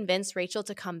she could convince Rachel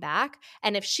to come back,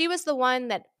 and if she was the one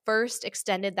that first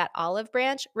extended that olive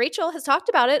branch, Rachel has talked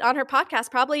about it on her podcast,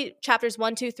 probably chapters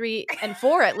 1, 2, 3, and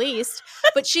 4 at least,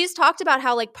 but she's talked about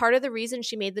how like part of the reason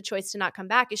she made the choice to not come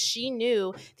back is she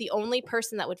knew the only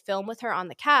person that would film with her on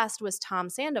the cast was Tom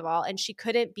Sandoval, and she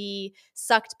couldn't be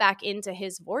sucked back into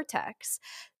his vortex.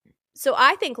 So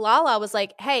I think Lala was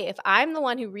like, hey, if I'm the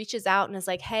one who reaches out and is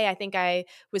like, hey, I think I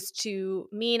was too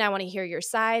mean, I want to hear your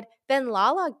side, then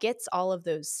Lala gets all of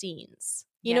those scenes.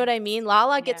 You know what I mean?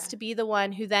 Lala gets to be the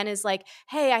one who then is like,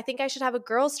 hey, I think I should have a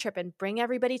girls' trip and bring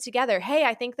everybody together. Hey,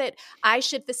 I think that I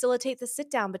should facilitate the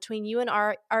sit down between you and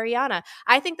Ariana.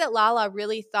 I think that Lala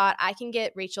really thought I can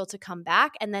get Rachel to come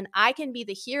back, and then I can be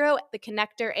the hero, the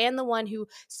connector, and the one who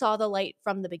saw the light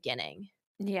from the beginning.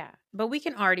 Yeah, but we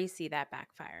can already see that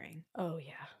backfiring. Oh,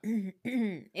 yeah.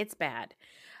 It's bad.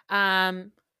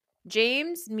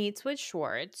 James meets with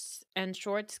Schwartz, and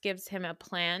Schwartz gives him a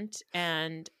plant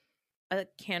and a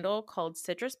candle called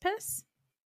citrus piss.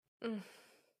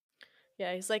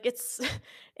 Yeah, he's like, it's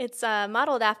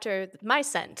modeled after my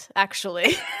scent,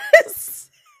 actually.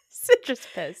 Citrus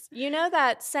piss. You know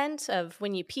that scent of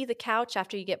when you pee the couch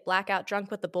after you get blackout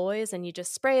drunk with the boys and you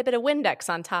just spray a bit of Windex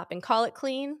on top and call it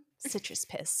clean? Citrus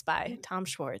Piss by Tom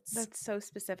Schwartz. That's so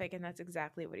specific, and that's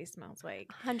exactly what he smells like.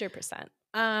 100%.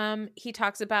 He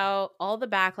talks about all the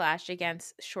backlash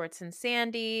against Schwartz and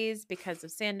Sandy's because of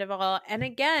Sandoval. And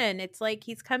again, it's like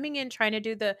he's coming in trying to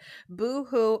do the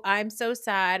boo-hoo, I'm so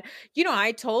sad. You know,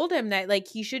 I told him that like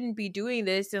he shouldn't be doing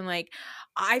this, and like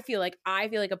I feel like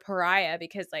a pariah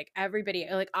because like everybody,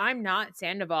 like I'm not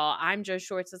Sandoval, I'm just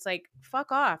Schwartz. It's like,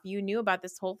 fuck off. You knew about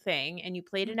this whole thing and you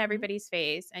played in everybody's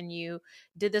face and you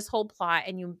did this whole plot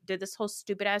and you did this whole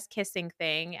stupid ass kissing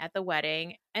thing at the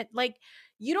wedding. And like,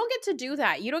 you don't get to do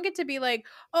that. You don't get to be like,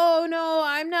 oh no,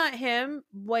 I'm not him,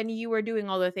 when you were doing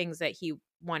all the things that he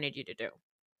wanted you to do.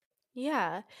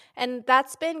 Yeah. And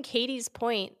that's been Katie's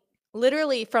point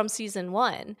literally from season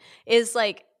 1 is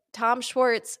like Tom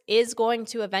Schwartz is going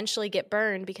to eventually get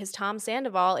burned because Tom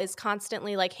Sandoval is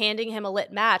constantly like handing him a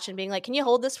lit match and being like, can you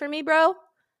hold this for me, bro?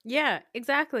 Yeah,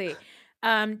 exactly.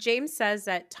 James says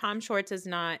that Tom Schwartz is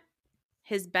not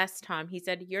his best Tom. He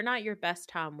said, you're not your best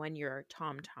Tom when you're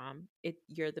Tom.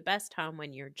 You're the best Tom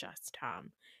when you're just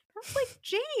Tom. I was like,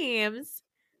 James.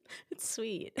 It's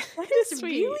sweet. That is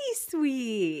sweet. Really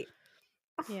sweet.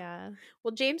 Yeah.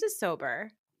 Well, James is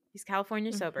sober. He's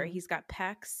California sober. He's got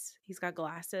pecs. He's got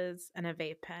glasses and a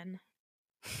vape pen.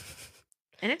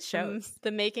 And it shows.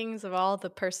 The makings of all the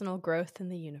personal growth in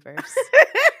the universe.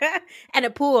 And a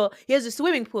pool. He has a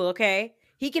swimming pool, okay?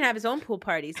 He can have his own pool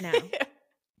parties now.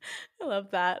 I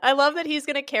love that. I love that he's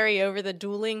going to carry over the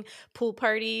dueling pool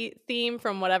party theme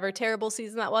from whatever terrible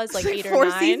season that was, like 8 or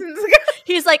 9. 4 seasons ago.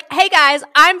 He's like, hey guys,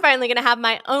 I'm finally going to have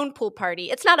my own pool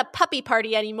party. It's not a puppy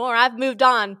party anymore. I've moved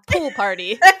on. Pool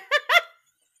party.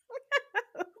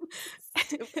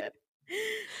 Stupid.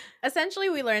 Essentially,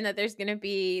 we learned that there's going to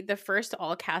be the first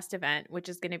all-cast event, which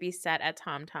is going to be set at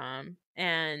Tom Tom.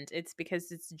 And it's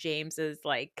because it's James's,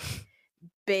 like,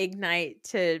 big night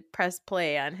to press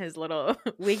play on his little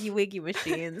wiggy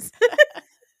machines.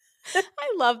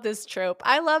 I love this trope.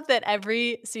 I love that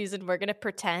every season we're going to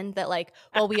pretend that, like,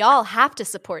 well, we all have to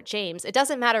support James. It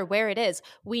doesn't matter where it is.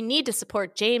 We need to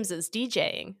support James's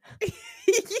DJing.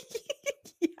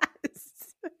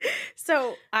 Yes.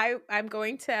 So I'm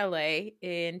going to LA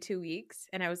in 2 weeks,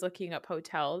 and I was looking up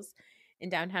hotels in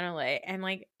downtown LA, and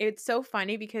like it's so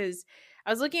funny because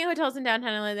I was looking at hotels in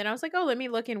downtown LA, and then I was like, oh, let me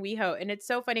look in WeHo, and it's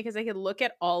so funny because I could look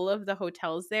at all of the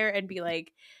hotels there and be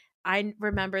like, I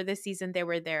remember this season they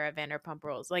were there at Vanderpump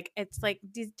Rules. Like it's like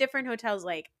these different hotels.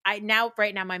 Like right now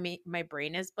my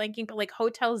brain is blanking, but like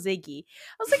Hotel Ziggy,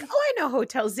 I was like, oh, I know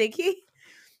Hotel Ziggy.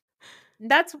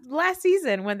 That's last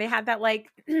season when they had that like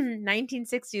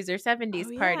 1960s or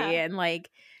 70s party, and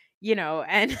like, you know,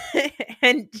 and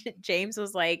and James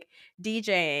was like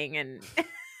DJing and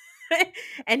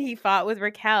and he fought with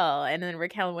Raquel, and then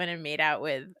Raquel went and made out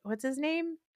with what's his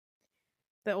name?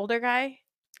 The older guy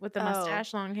with the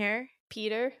mustache, long hair.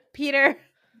 Peter,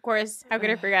 of course. How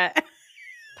could I forget?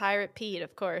 Pirate Pete,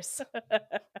 of course.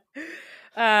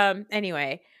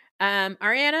 Anyway,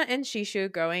 Ariana and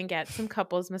Shishu go and get some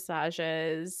couples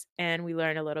massages, and we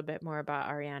learn a little bit more about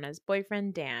Ariana's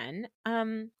boyfriend Dan. What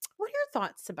are your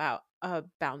thoughts about a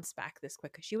bounce back this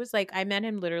quick? She was like, I met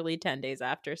him literally 10 days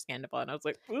after Scandal, and I was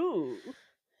like, ooh.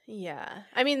 Yeah.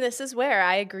 I mean, this is where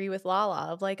I agree with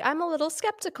Lala of like, I'm a little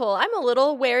skeptical. I'm a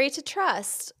little wary to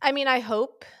trust. I mean, I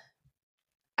hope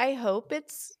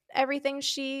it's everything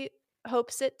she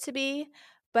hopes it to be,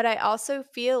 but I also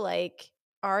feel like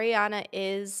Ariana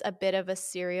is a bit of a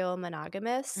serial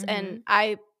monogamist, and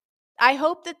I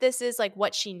hope that this is like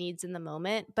what she needs in the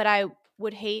moment, but I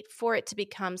would hate for it to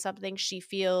become something she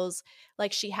feels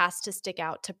like she has to stick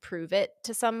out to prove it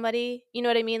to somebody. You know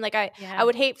what I mean? Like I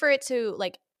would hate for it to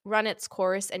like run its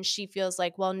course and she feels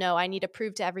like, well, no, I need to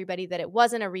prove to everybody that it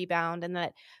wasn't a rebound and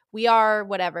that we are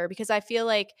whatever, because I feel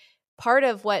like part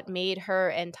of what made her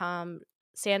and Tom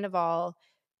Sandoval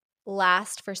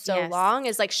last for so long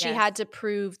is like she had to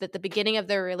prove that the beginning of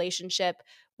their relationship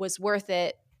was worth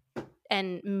it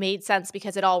and made sense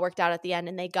because it all worked out at the end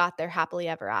and they got their happily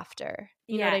ever after.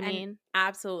 You know what I mean?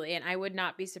 Absolutely. And I would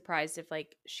not be surprised if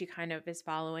like she kind of is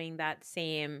following that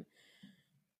same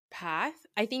path.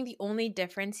 I think the only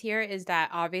difference here is that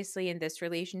obviously in this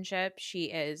relationship, she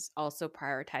is also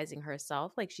prioritizing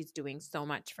herself. Like she's doing so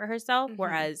much for herself.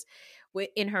 Whereas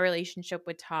in her relationship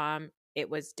with Tom, it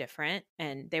was different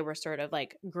and they were sort of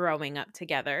like growing up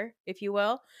together, if you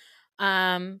will.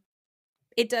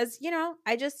 It does, you know,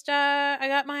 I just I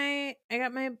got my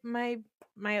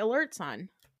alerts on.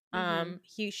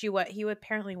 He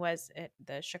apparently was at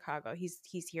the Chicago. He's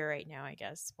here right now, I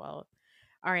guess. Well,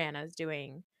 Ariana's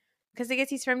doing, because I guess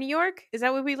he's from New York. Is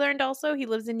that what we learned? Also, he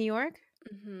lives in New York.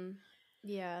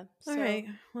 Yeah. All right.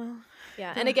 Well,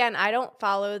 yeah. And again, I don't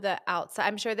follow the outside.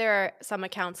 I'm sure there are some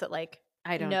accounts that like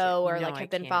I don't know or like have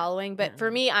been following, but for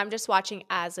me, I'm just watching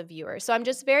as a viewer. So I'm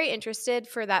just very interested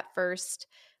for that first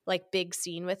like big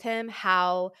scene with him,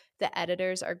 how the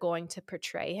editors are going to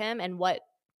portray him and what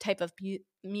type of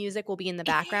music will be in the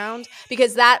background,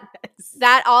 because that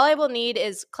all I will need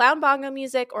is clown bongo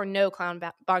music or no clown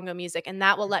bongo music, and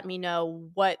that will let me know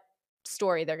what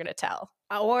story they're going to tell.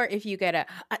 Or if you get a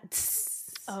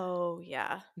oh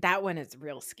yeah, that one is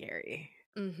real scary.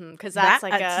 Because that's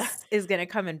like is gonna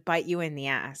come and bite you in the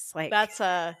ass. Like that's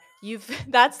the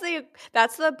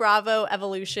Bravo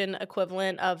Evolution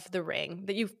equivalent of The Ring.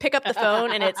 That you pick up the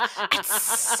phone and it's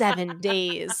 7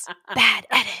 days. Bad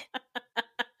edit.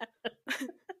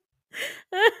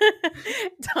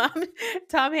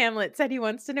 Tom Hamlet said he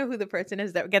wants to know who the person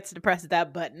is that gets to press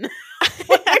that button.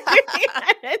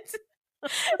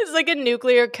 It's like a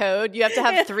nuclear code. You have to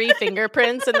have 3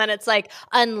 fingerprints, and then it's like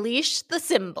unleash the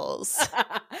symbols.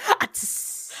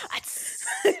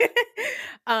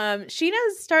 Sheena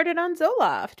started on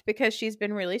Zoloft because she's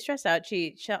been really stressed out.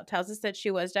 She tells us that she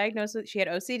was diagnosed with, she had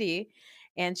OCD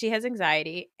and she has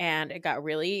anxiety, and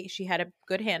she had a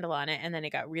good handle on it, and then it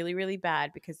got really, really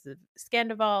bad because of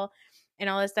Scandival and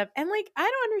all this stuff. And like, I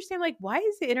don't understand, like, why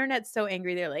is the internet so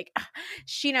angry? They're like,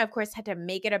 Sheena, of course, had to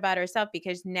make it about herself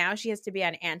because now she has to be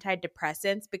on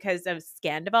antidepressants because of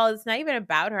Scandival. It's not even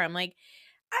about her. I'm like,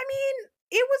 I mean,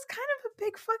 it was kind of a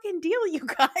big fucking deal, you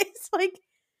guys. Like,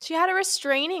 she had a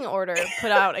restraining order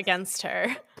put out against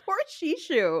her. Poor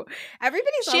Shishu.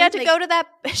 She had to go to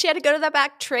that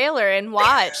back trailer and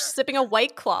watch, sipping a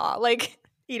White Claw, like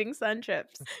eating Sun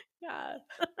Chips. Yeah.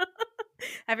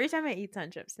 Every time I eat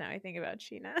Sun Chips now, I think about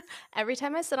Sheena. Every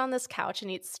time I sit on this couch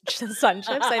and eat Sun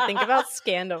Chips, I think about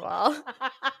Scandival.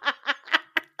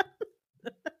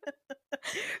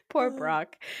 Poor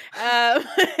Brock.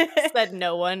 Said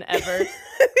no one ever.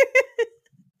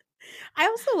 I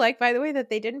also like, by the way, that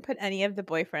they didn't put any of the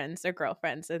boyfriends or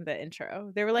girlfriends in the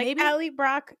intro. They were like, Maybe- Allie,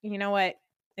 Brock, you know what?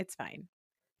 It's fine.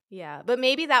 Yeah, but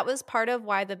maybe that was part of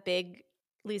why the big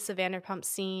Lisa Vanderpump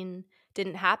scene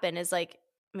didn't happen, is like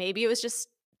maybe it was just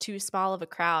too small of a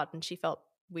crowd and she felt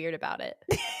weird about it.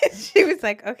 She was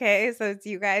like, okay, so it's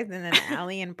you guys and then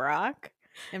Allie and Brock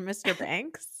and Mr.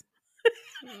 Banks.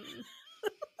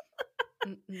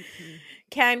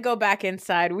 Can go back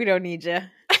inside. We don't need you.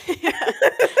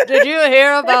 Did you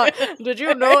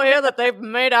know here that they've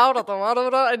made out at the water?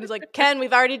 And he's like, Ken,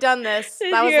 we've already done this.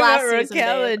 That was last season,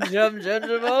 babe.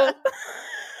 And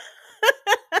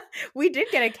we did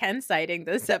get a Ken sighting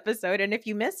this episode, and if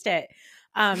you missed it,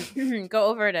 go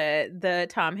over to the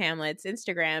Tom Hamlet's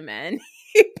Instagram, and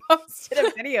he posted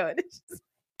a video. And it's just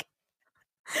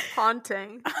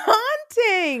haunting.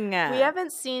 We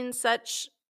haven't seen such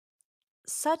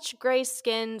gray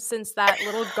skin since that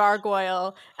little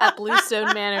gargoyle at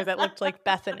Bluestone Manor that looked like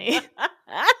Bethany.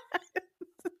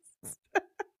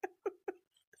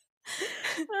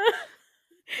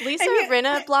 Lisa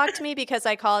Rinna blocked me because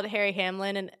I called Harry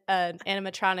Hamlin an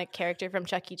animatronic character from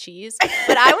Chuck E. Cheese.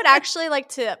 But I would actually like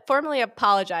to formally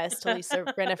apologize to Lisa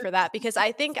Rinna for that, because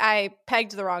I think I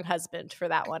pegged the wrong husband for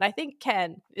that one. I think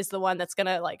Ken is the one that's going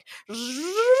to like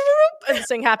and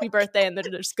sing happy birthday and then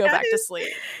just go back to sleep.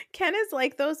 Ken is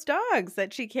like those dogs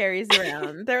that she carries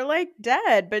around. They're like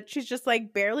dead, but she's just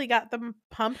like barely got them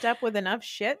pumped up with enough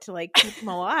shit to like keep them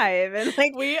alive. And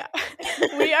like we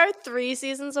are 3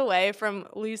 seasons away from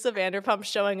Lisa Vanderpump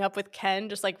showing up with Ken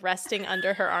just like resting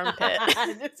under her armpit.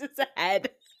 This is a head.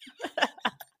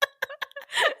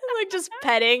 Like just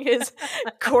petting his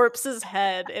corpse's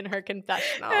head in her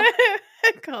confessional.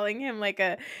 Calling him like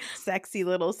a sexy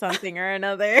little something or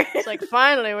another. It's like,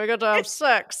 finally, we're going to have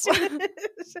sex.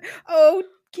 Oh,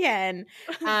 Ken.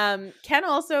 Ken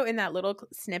also, in that little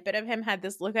snippet of him, had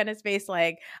this look on his face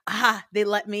like, they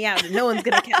let me out and no one's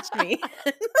going to catch me.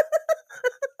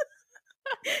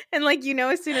 And like, you know,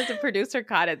 as soon as the producer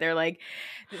caught it, they're like,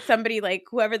 somebody like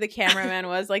whoever the cameraman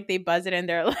was, like they buzz it in.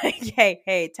 They're like,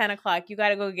 hey, 10 o'clock, you got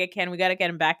to go get Ken. We got to get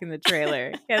him back in the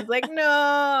trailer. Ken's like,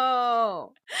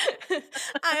 no.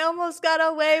 I almost got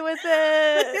away with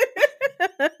it.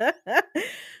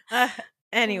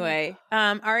 Anyway,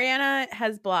 Ariana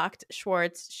has blocked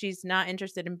Schwartz. She's not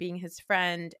interested in being his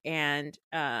friend. And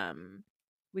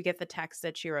we get the text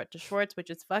that she wrote to Schwartz, which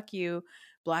is, fuck you,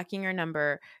 blocking your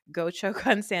number, go choke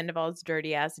on Sandoval's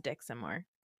dirty ass dick some more.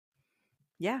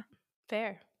 Yeah.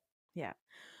 Fair. Yeah.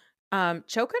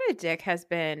 Choke on a dick has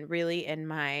been really in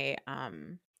my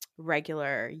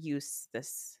regular use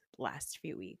this last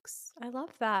few weeks. I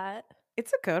love that.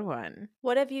 It's a good one.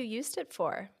 What have you used it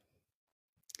for?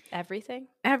 Everything?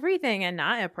 Everything, and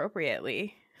not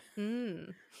appropriately.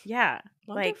 Yeah.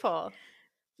 Wonderful.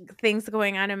 Like things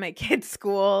going on in my kid's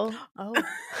school. Oh.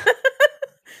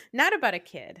 Not about a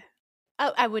kid.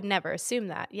 Oh, I would never assume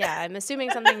that. Yeah, I'm assuming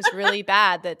something's really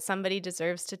bad that somebody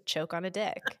deserves to choke on a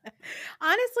dick.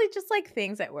 Honestly, just like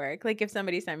things at work. Like if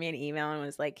somebody sent me an email and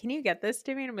was like, can you get this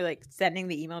to me? And I'd be like, sending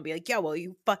the email and be like, yeah, well,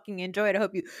 you fucking enjoy it. I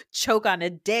hope you choke on a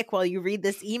dick while you read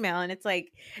this email. And it's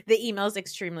like, the email is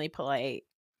extremely polite.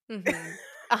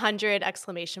 100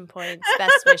 exclamation points,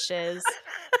 best wishes.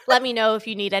 Let me know if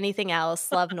you need anything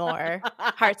else. Love, Nor.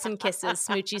 Hearts and kisses,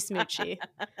 smoochy, smoochy.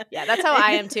 Yeah, that's how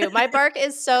I am too. My bark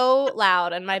is so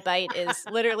loud and my bite is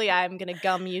literally, I'm going to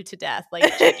gum you to death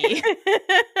like Jiggy.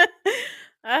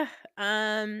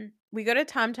 We go to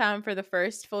Tom Tom for the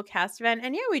first full cast event.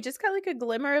 And yeah, we just got like a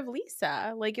glimmer of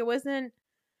Lisa. Like it wasn't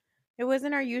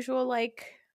our usual like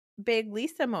big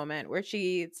Lisa moment where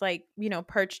it's like, you know,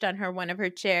 perched on one of her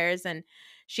chairs and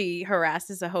she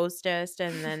harasses a hostess,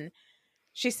 and then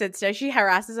she sits down, she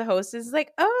harasses a hostess,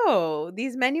 like, oh,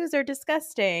 these menus are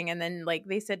disgusting, and then like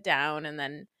they sit down and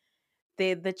then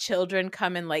the children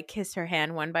come and like kiss her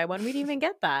hand one by one. We didn't even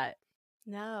get that.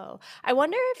 No. I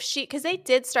wonder if because they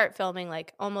did start filming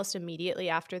like almost immediately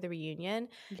after the reunion.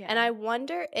 Yeah. And I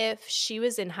wonder if she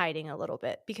was in hiding a little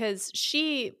bit, because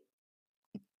she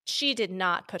did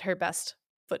not put her best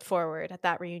foot forward at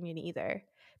that reunion either.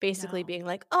 basically being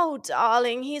like, oh,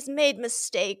 darling, he's made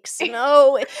mistakes. And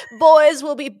oh, boys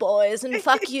will be boys. And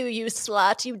fuck you, you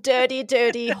slut, you dirty,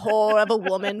 dirty whore of a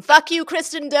woman. Fuck you,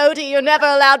 Kristen Doty. You're never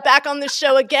allowed back on the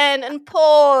show again. And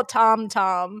poor Tom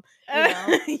Tom. You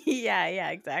know? Yeah,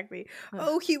 exactly.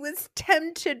 Oh, he was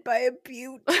tempted by a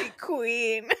beauty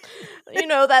queen. You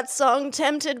know that song,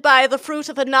 Tempted by the Fruit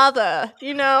of Another,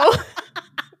 you know?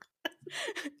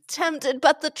 Tempted,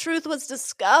 but the truth was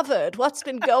discovered. What's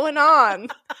been going on?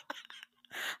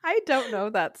 I don't know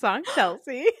that song,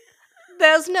 Chelsea.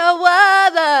 There's no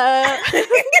other.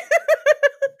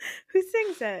 Who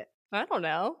sings it? I don't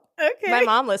know. Okay. My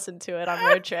mom listened to it on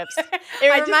road trips.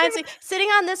 It reminds me, sitting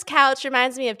on this couch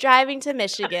reminds me of driving to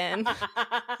Michigan.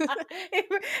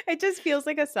 It just feels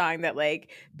like a song that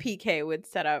like PK would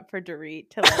set up for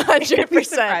Dorit to like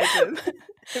 100%.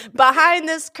 Behind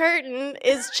this curtain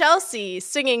is Chelsea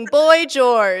singing Boy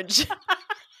George.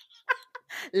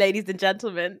 Ladies and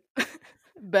gentlemen,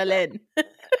 Berlin.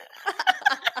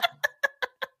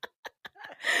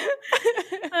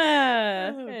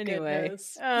 Anyway,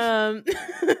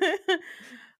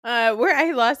 where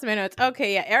I lost my notes.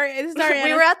 Okay, yeah, this is Ariana.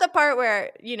 We were at the part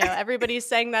where everybody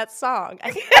sang that song.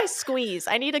 I think I Squeeze.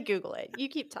 I need to Google it. You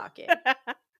keep talking.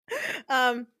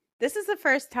 This is the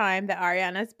first time that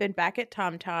Ariana's been back at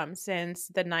Tom Tom since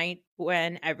the night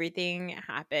when everything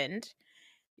happened.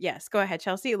 Yes, go ahead,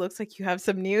 Chelsea. It looks like you have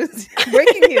some news.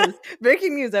 Breaking news.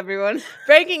 Breaking news, everyone.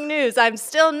 Breaking news. I'm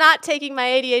still not taking my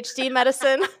ADHD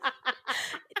medicine.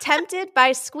 Tempted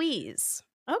by Squeeze.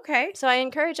 Okay. So I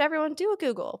encourage everyone, do a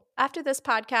Google. After this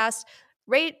podcast,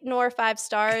 rate Nor 5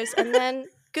 stars and then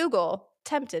Google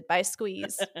Tempted by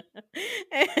Squeeze.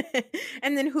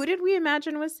 And then who did we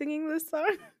imagine was singing this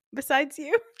song besides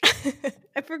you?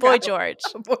 I forgot. Boy George.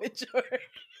 Boy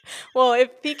George. Well,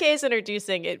 if PK is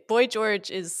introducing it, Boy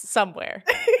George is somewhere.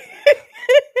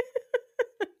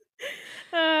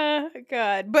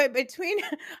 God. But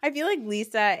I feel like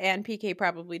Lisa and PK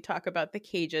probably talk about the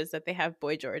cages that they have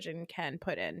Boy George and Ken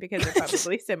put in because they're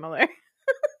probably similar.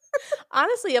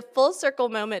 Honestly, a full circle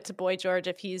moment to Boy George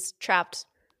if he's trapped,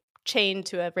 chained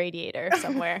to a radiator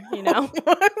somewhere,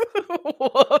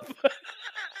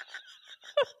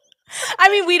 I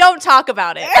mean, we don't talk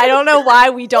about it. I don't know why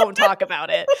we don't talk about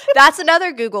it. That's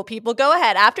another Google, people. Go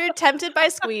ahead. After Tempted by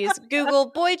Squeeze, Google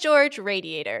Boy George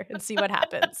radiator and see what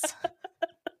happens.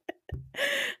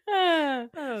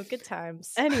 Oh, good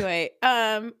times. Anyway,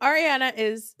 Ariana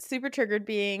is super triggered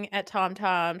being at Tom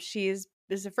Tom. This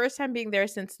is the first time being there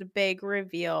since the big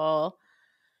reveal.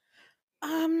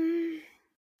 I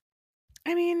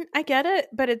mean, I get it,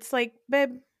 but it's like,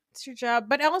 babe, it's your job.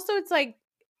 But also it's like,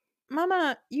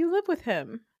 Mama, you live with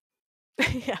him.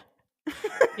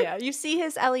 Yeah, you see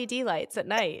his LED lights at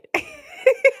night.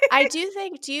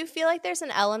 Do you feel like there's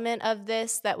an element of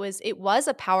this it was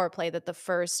a power play that the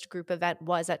first group event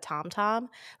was at Tom Tom?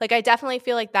 Like, I definitely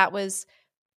feel like that was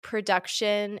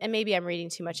production, and maybe I'm reading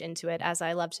too much into it, as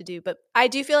I love to do, but I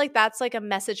do feel like that's like a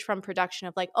message from production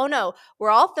of like, oh no,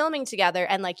 we're all filming together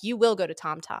and like you will go to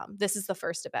Tom Tom. This is the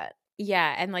first event.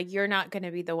 Yeah, and like you're not going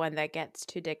to be the one that gets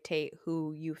to dictate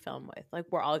who you film with. Like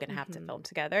we're all going to have to film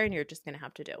together and you're just going to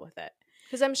have to deal with it.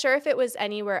 Because I'm sure if it was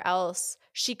anywhere else,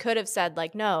 she could have said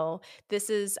like, no, this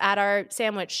is at our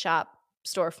sandwich shop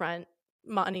storefront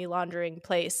money laundering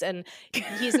place and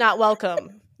he's not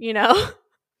welcome,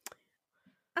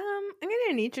 I'm going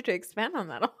to need you to expand on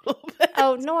that a little bit.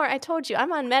 Oh, Nor, I told you,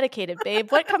 I'm unmedicated,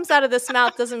 babe. What comes out of this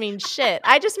mouth doesn't mean shit.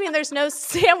 I just mean there's no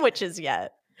sandwiches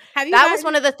yet. That was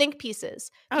one of the think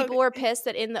pieces. People were pissed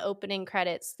that in the opening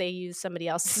credits, they used somebody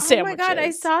else's sandwiches. Oh my God,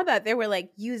 I saw that. They were like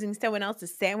using someone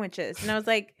else's sandwiches. And I was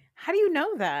like, how do you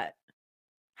know that?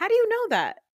 How do you know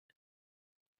that?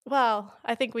 Well,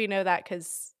 I think we know that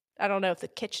because I don't know if the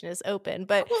kitchen is open,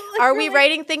 but are we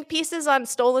writing think pieces on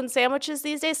stolen sandwiches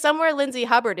these days? Somewhere Lindsay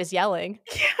Hubbard is yelling.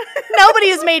 Nobody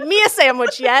has made me a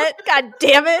sandwich yet. God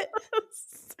damn it.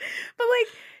 But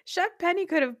like, Chef Penny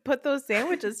could have put those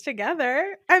sandwiches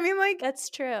together. I mean, like, that's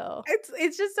true.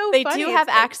 It's just so they funny. do have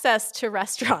access to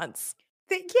restaurants.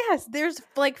 Yes, there's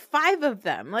like 5 of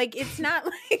them. Like it's not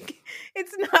like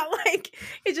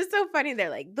it's just so funny. They're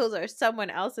like, those are someone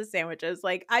else's sandwiches.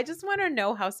 Like I just want to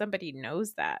know how somebody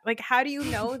knows that. Like how do you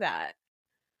know that?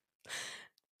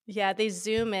 Yeah, they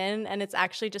zoom in and it's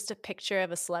actually just a picture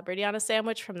of a celebrity on a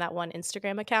sandwich from that one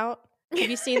Instagram account. Have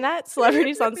you seen that?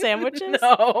 Celebrities on sandwiches?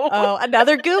 No. Oh,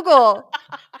 another Google.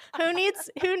 Who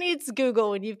needs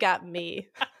Google when you've got me?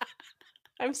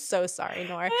 I'm so sorry,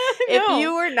 Nor. If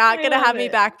you were not going to have me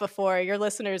back before, your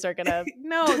listeners are going to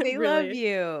No, they really love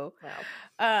you.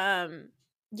 Wow.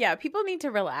 Yeah, people need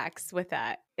to relax with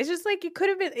that. It's just like it could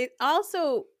have been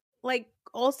also like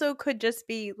also could just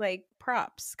be like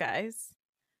props, guys.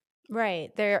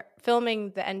 Right. They're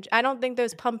filming the end. I don't think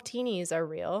those pumptinis are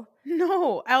real.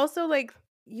 No, I also like,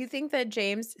 you think that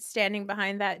James standing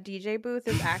behind that DJ booth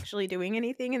is actually doing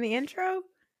anything in the intro?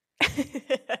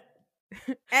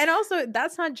 And also,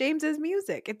 that's not James's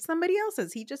music. It's somebody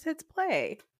else's. He just hits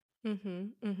play.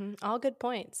 All good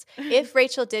points. If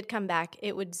Rachel did come back,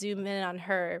 it would zoom in on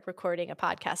her recording a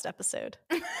podcast episode.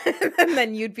 And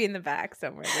then you'd be in the back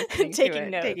somewhere listening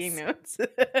Taking to it, taking notes.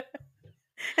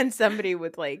 And somebody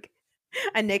with like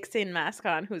a Nixon mask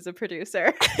on who's a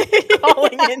producer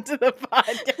calling into the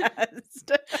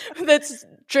podcast. That's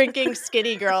drinking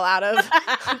Skinny Girl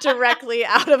directly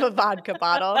out of a vodka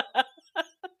bottle.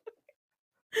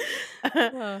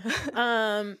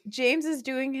 James is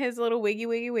doing his little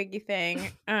wiggy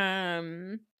thing.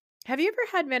 Have you ever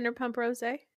had Vanderpump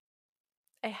Rosé?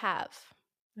 I have.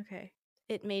 Okay.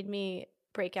 It made me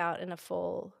break out in a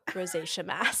full rosacea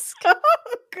mask. Oh,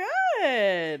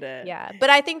 good. Yeah, but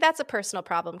I think that's a personal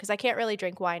problem because I can't really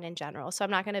drink wine in general, so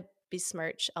I'm not going to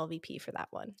besmirch LVP for that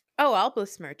one. Oh, I'll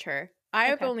besmirch her.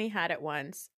 I've Okay. only had it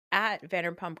once at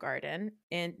Vanderpump Garden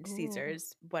in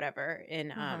Caesars, whatever,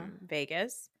 in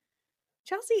Vegas.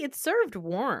 Chelsea, it's served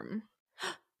warm.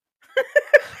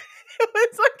 It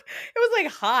was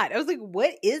like hot. I was like,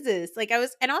 what is this? Like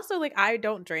and also like I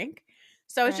don't drink.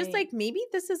 So it's just like, maybe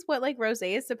this is what like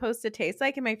rosé is supposed to taste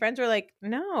like. And my friends were like,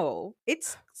 no,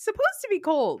 it's supposed to be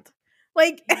cold.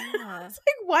 Like, Yeah. it's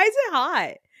like, why is it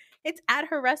hot? It's at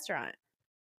her restaurant.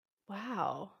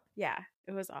 Wow. Yeah,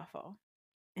 it was awful.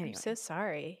 Anyway. I'm so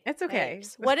sorry. It's okay.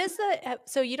 Thanks. What is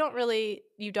so you don't really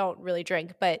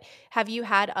drink, but have you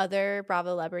had other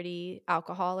Bravo Celebrity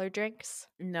alcohol or drinks?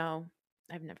 No,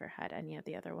 I've never had any of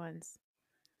the other ones.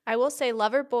 I will say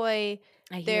Loverboy,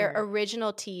 their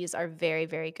original teas are very,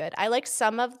 very good. I like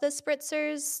some of the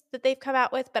spritzers that they've come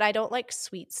out with, but I don't like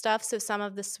sweet stuff. So some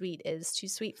of the sweet is too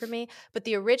sweet for me. But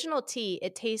the original tea,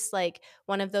 it tastes like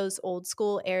one of those old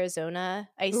school Arizona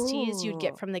iced teas you'd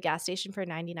get from the gas station for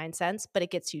 99 cents, but it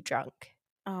gets you drunk.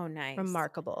 Oh, nice.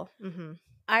 Remarkable. Mm-hmm.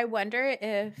 I wonder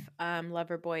if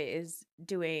Loverboy is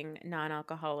doing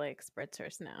non-alcoholic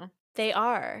spritzers now. They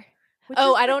are.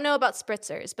 I don't know about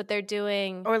spritzers, but they're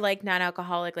doing or like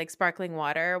non-alcoholic, like sparkling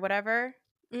water or whatever.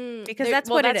 Because that's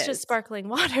just sparkling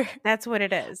water. That's what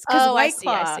it is. Because I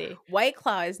see. White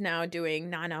Claw is now doing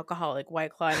non-alcoholic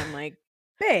White Claw, and I'm like,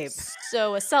 babe,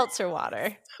 so a seltzer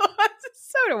water,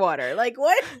 soda water. Like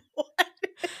what?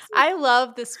 I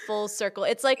love this full circle.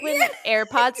 It's like when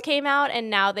AirPods came out, and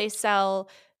now they sell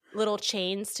little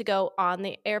chains to go on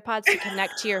the AirPods to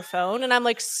connect to your phone, and I'm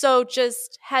like, so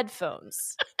just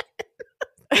headphones.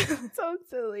 So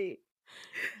silly.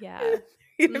 Yeah.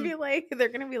 They're gonna be like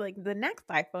the next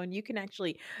iPhone you can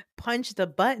actually punch the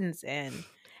buttons in.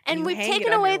 And we've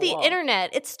taken away the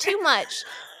internet. It's too much.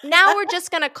 Now we're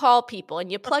just going to call people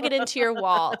and you plug it into your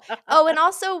wall. Oh, and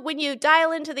also when you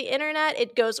dial into the internet,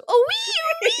 it goes, oh,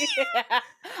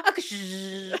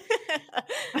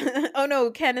 oh no,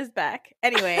 Ken is back.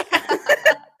 Anyway.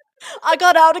 I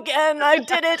got out again. I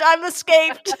did it. I'm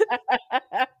escaped.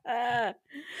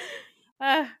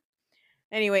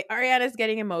 Anyway, Ariana's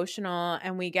getting emotional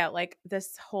and we get like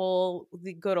this whole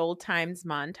the good old times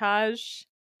montage.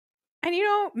 And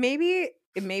maybe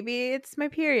it's my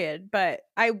period, but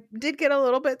I did get a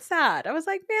little bit sad. I was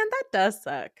like, man, that does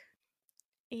suck.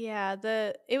 Yeah,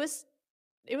 it was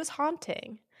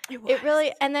haunting. It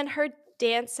really, and then her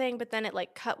dancing, but then it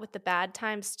like cut with the bad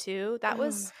times too. It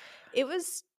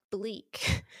was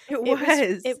bleak.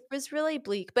 It was really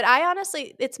bleak. But I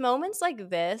honestly, it's moments like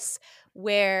this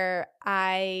where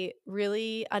I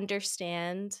really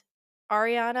understand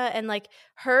Ariana and like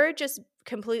her just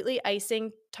completely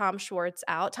icing Tom Schwartz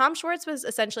out. Tom Schwartz was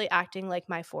essentially acting like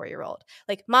my 4-year-old.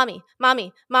 Like, mommy,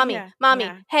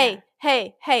 hey.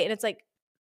 And it's like,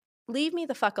 leave me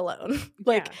the fuck alone.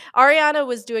 Like, Ariana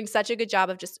was doing such a good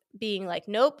job of just being like,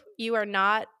 nope, you are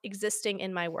not existing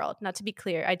in my world. Not to be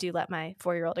clear, I do let my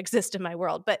 4-year-old exist in my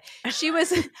world. But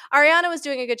Ariana was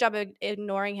doing a good job of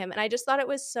ignoring him. And I just thought it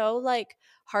was so like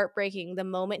heartbreaking. The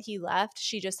moment he left,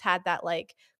 she just had that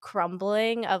like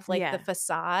crumbling of like the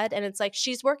facade. And it's like,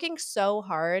 she's working so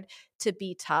hard to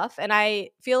be tough. And I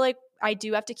feel like I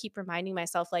do have to keep reminding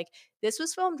myself, like, this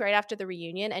was filmed right after the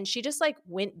reunion and she just like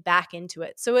went back into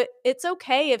it. So it's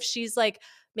okay if she's like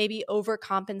maybe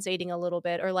overcompensating a little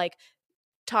bit or like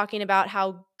talking about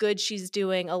how good she's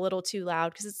doing a little too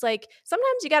loud. Cause it's like,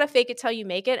 sometimes you got to fake it till you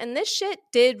make it. And this shit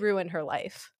did ruin her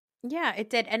life. Yeah,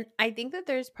 it did. And I think that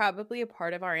there's probably a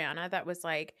part of Ariana that was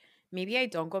like, maybe I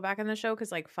don't go back on the show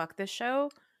because like, fuck this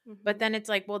show. But then it's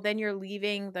like, well, then you're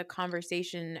leaving the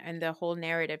conversation and the whole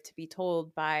narrative to be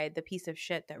told by the piece of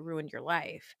shit that ruined your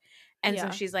life. And so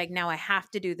Yeah. she's like, now I have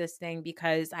to do this thing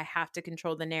because I have to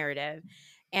control the narrative.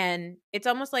 And it's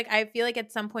almost like I feel like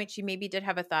at some point she maybe did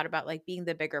have a thought about like being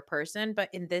the bigger person. But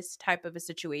in this type of a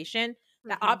situation,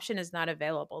 that option is not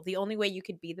available. The only way you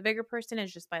could be the bigger person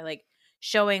is just by like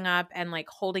showing up and like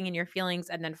holding in your feelings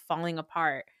and then falling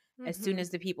apart as soon as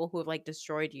the people who have like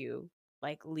destroyed you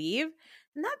like leave.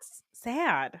 And that's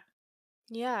sad.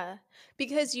 Yeah.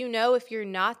 Because if you're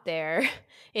not there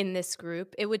in this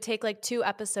group, it would take like 2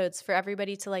 episodes for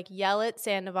everybody to like yell at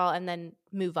Sandoval and then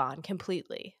move on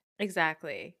completely.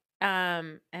 Exactly.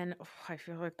 And I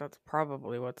feel like that's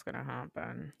probably what's gonna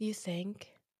happen. You think?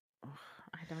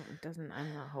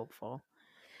 I'm not hopeful.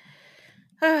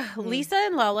 Lisa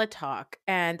and Lala talk,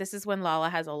 and this is when Lala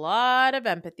has a lot of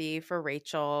empathy for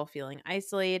Rachel feeling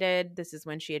isolated. This is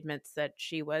when she admits that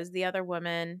she was the other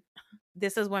woman.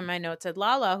 This is when my note said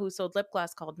Lala, who sold lip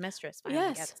gloss called Mistress,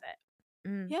 finally gets it.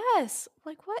 Yes.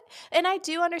 Like what? And I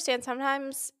do understand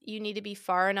sometimes you need to be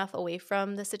far enough away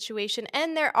from the situation.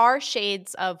 And there are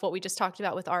shades of what we just talked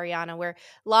about with Ariana, where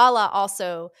Lala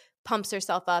also pumps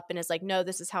herself up and is like, no,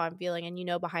 this is how I'm feeling.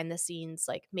 And behind the scenes,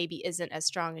 like maybe isn't as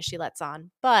strong as she lets on.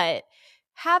 But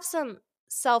have some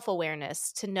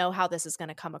self-awareness to know how this is going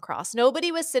to come across.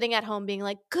 Nobody was sitting at home being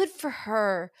like, good for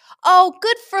her. Oh,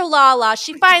 good for Lala.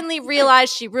 She finally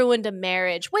realized she ruined a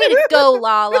marriage. Way to go,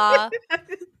 Lala.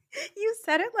 You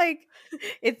said it like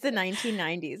it's the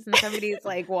 1990s and somebody's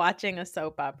like watching a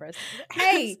soap opera.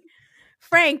 Hey,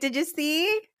 Frank, did you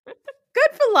see?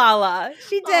 Good for Lala.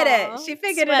 She did it. She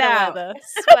figured it out.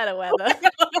 Sweater weather.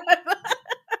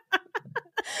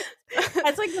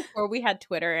 That's like before we had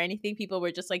Twitter or anything. People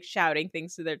were just like shouting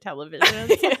things to their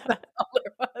televisions. Yeah. That's all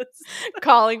it was.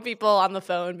 Calling people on the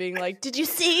phone being like, did you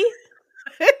see?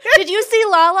 Did you see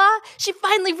Lala? She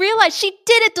finally realized she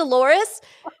did it, Dolores.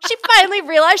 She finally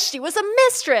realized she was a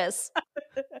mistress.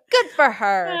 Good for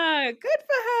her. Good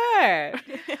for her.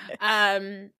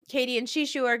 Katie and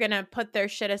Shishu are going to put their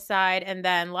shit aside, and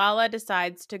then Lala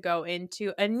decides to go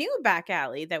into a new back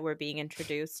alley that we're being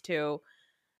introduced to,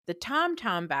 the Tom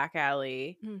Tom back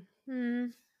alley.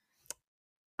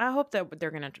 I hope that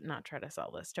they're going to not try to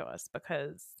sell this to us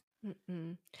because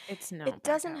it's no. It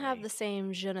doesn't have the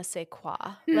same je ne sais quoi.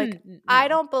 No. I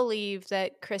don't believe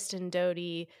that Kristen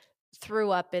Doty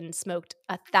threw up and smoked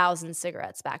 1,000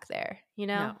 cigarettes back there.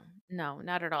 No,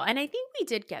 not at all. And I think we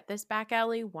did get this back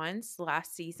alley once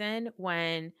last season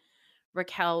when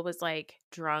Raquel was like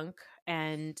drunk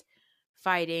and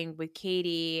fighting with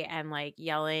Katie and like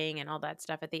yelling and all that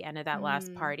stuff at the end of that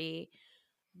last party.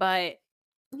 But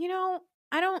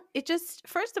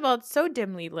first of all, it's so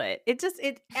dimly lit. It's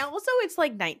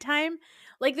like nighttime.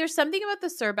 Like there's something about the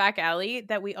Sur back alley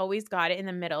that we always got it in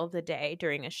the middle of the day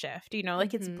during a shift.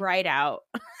 Like it's bright out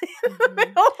in the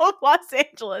middle of Los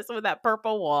Angeles with that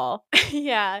purple wall.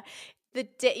 Yeah.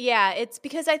 It's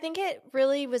because I think it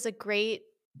really was a great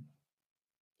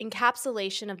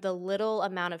encapsulation of the little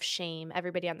amount of shame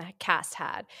everybody on the cast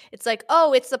had. It's like,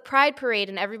 oh, it's the Pride Parade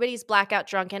and everybody's blackout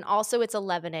drunk and also it's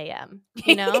 11 a.m.,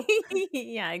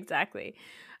 Yeah, exactly.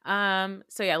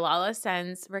 So yeah, Lala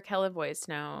sends Raquel a voice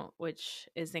note, which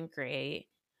isn't great.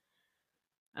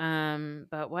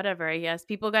 But whatever, I guess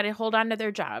people got to hold on to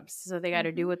their jobs, so they got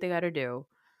to do what they got to do.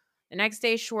 The next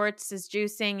day, Schwartz is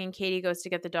juicing and Katie goes to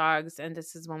get the dogs, and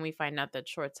this is when we find out that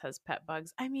Schwartz has pet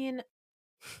bugs. I mean,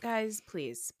 guys,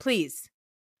 please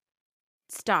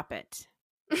stop it.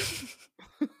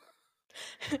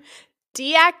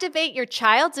 Deactivate your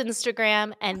child's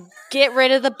Instagram and get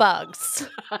rid of the bugs.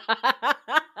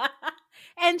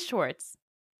 And Schwartz.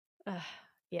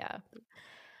 Yeah.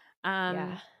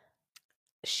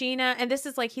 Sheena, and this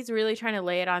is like he's really trying to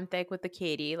lay it on thick with the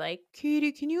Katie. Like,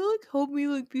 Katie, can you like help me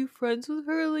like be friends with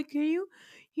her? Like, can you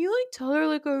like tell her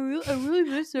like I really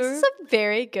miss her? This is a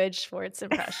very good Schwartz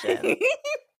impression.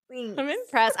 I'm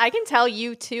impressed. I can tell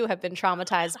you too have been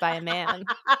traumatized by a man.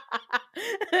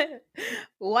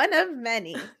 One of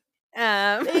many.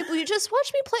 Babe, will you just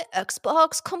watch me play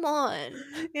Xbox? Come on.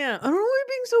 Yeah, I don't know why you're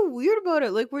being so weird about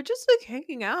it. Like, we're just like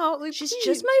hanging out. Like, she's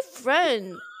just my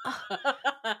friend.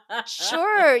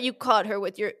 Sure, you caught her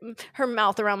with her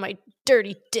mouth around my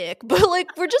dirty dick, but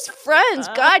like we're just friends.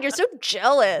 God, you're so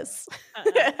jealous.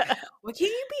 Why can't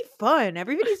you be fun?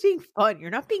 Everybody's being fun. You're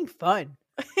not being fun.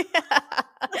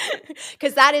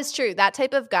 Because that is true. That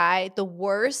type of guy, the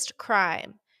worst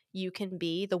crime you can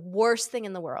be, the worst thing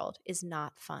in the world is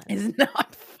not fun. Is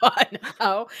not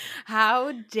fun.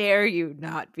 How dare you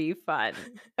not be fun?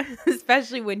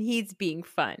 Especially when he's being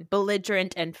fun,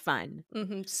 belligerent and fun.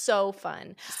 So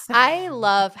fun. So I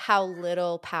love how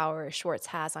little power Schwartz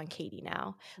has on Katie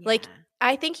now. Like, Yeah.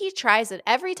 I think he tries it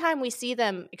every time we see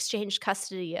them exchange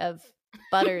custody of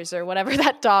Butters or whatever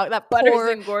that dog, that Butters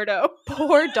and Gordo.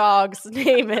 poor dog's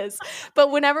name is.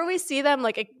 But whenever we see them,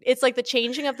 like, it's like the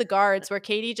changing of the guards where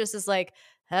Katie just is like,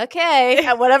 okay,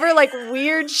 and whatever like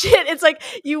weird shit. It's like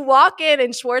you walk in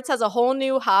and Schwartz has a whole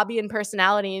new hobby and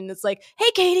personality, and it's like,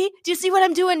 hey, Katie, do you see what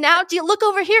I'm doing now? Do you look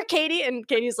over here, Katie? And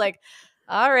Katie's like,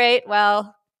 all right,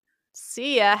 well,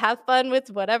 see ya. Have fun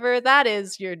with whatever that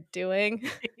is you're doing.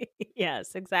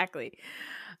 Yes, exactly.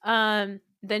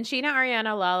 Then Sheena,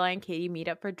 Ariana, Lala, and Katie meet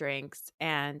up for drinks.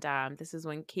 And this is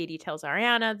when Katie tells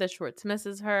Ariana that Schwartz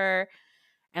misses her.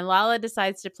 And Lala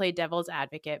decides to play devil's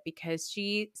advocate because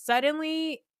she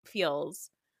suddenly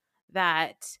feels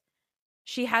that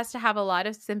she has to have a lot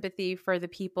of sympathy for the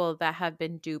people that have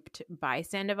been duped by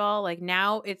Sandoval. Like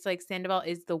now it's like Sandoval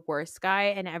is the worst guy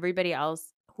and everybody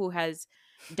else who has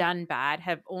done bad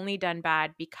have only done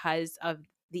bad because of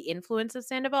the influence of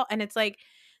Sandoval. And it's like,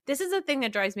 this is the thing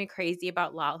that drives me crazy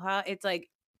about Lala. It's like,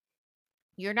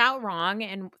 you're not wrong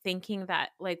in thinking that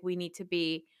like we need to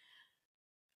be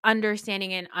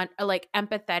understanding and like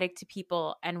empathetic to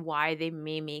people and why they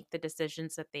may make the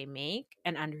decisions that they make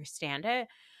and understand it.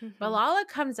 But Lala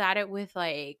comes at it with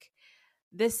like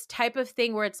this type of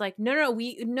thing where it's like, no,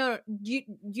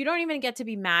 you don't even get to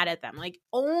be mad at them. Like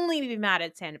only be mad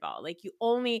at Sandoval. Like you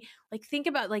only like think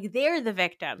about like they're the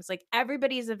victims. Like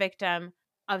everybody's a victim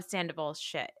of Sandoval's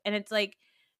shit. And it's like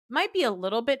might be a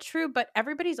little bit true, but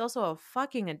everybody's also a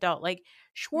fucking adult. Like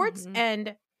Schwartz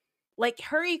and like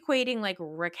her equating like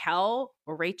Raquel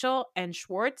or Rachel and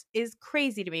Schwartz is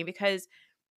crazy to me because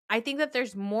I think that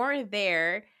there's more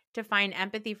there to find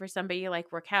empathy for somebody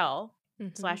like Raquel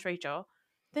 / Rachel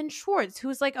than Schwartz,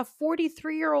 who's like a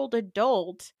 43-year-old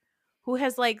adult who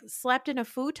has like slept in a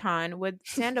futon with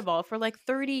Sandoval for like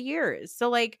 30 years. So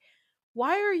like,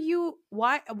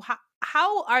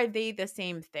 how are they the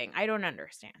same thing? I don't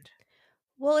understand.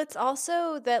 Well, it's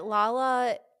also that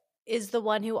Lala is the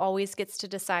one who always gets to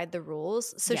decide the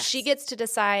rules. So she Yes. gets to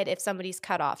decide if somebody's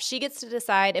cut off. She gets to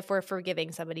decide if we're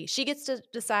forgiving somebody. She gets to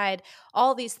decide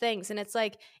all these things. And it's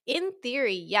like, in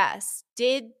theory, yes.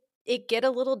 Did it get a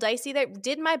little dicey there?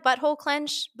 Did my butthole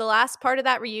clench the last part of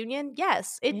that reunion?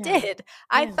 Yes, it did.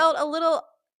 I felt a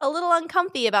little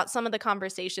uncomfy about some of the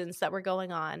conversations that were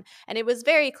going on. And it was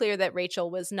very clear that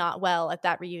Rachel was not well at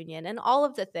that reunion and all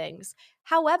of the things.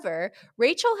 However,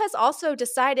 Rachel has also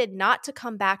decided not to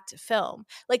come back to film.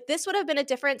 Like this would have been a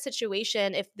different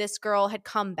situation if this girl had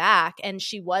come back and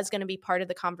she was going to be part of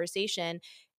the conversation,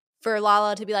 for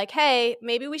Lala to be like, hey,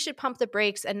 maybe we should pump the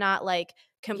brakes and not like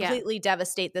completely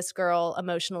devastate this girl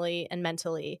emotionally and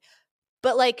mentally.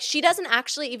 But like she doesn't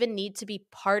actually even need to be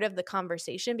part of the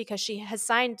conversation because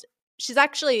she's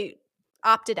actually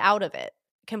opted out of it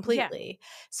completely.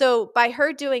 So by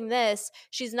her doing this,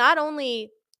 she's not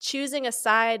only choosing a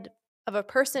side of a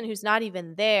person who's not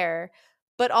even there,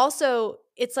 but also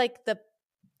it's like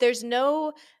there's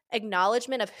no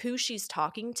acknowledgement of who she's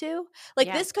talking to.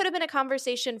 Like this could have been a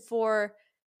conversation for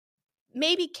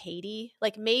maybe Katie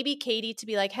to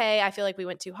be like, hey, I feel like we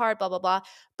went too hard, blah, blah, blah.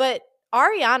 But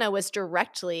Ariana was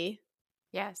directly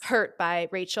hurt by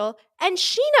Rachel, and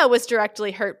Sheena was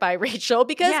directly hurt by Rachel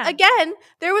because, again,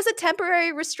 there was a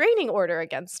temporary restraining order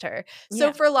against her.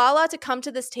 So for Lala to come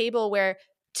to this table where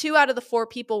 2 out of the 4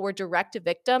 people were direct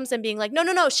victims and being like,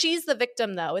 no, she's the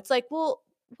victim, though. It's like, well,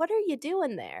 what are you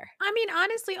doing there? I mean,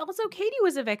 honestly, also Katie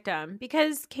was a victim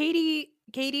because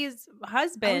Katie's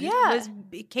husband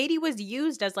Katie was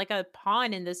used as like a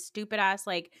pawn in this stupid ass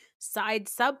like side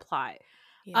subplot.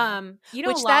 Yeah. You know,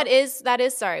 which that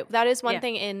is one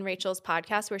thing in Rachel's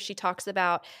podcast where she talks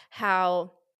about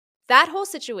how that whole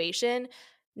situation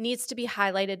needs to be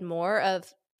highlighted more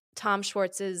of Tom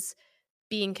Schwartz's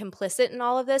being complicit in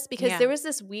all of this, because there was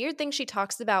this weird thing she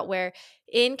talks about where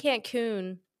in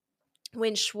Cancun,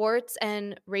 when Schwartz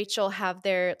and Rachel have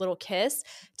their little kiss,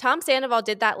 Tom Sandoval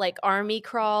did that like army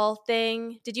crawl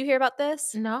thing. Did you hear about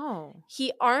this? No.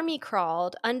 He army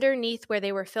crawled underneath where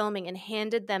they were filming and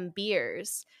handed them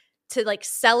beers to like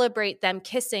celebrate them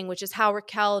kissing, which is how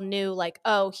Raquel knew like,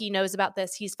 oh, he knows about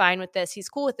this. He's fine with this. He's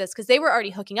cool with this, because they were already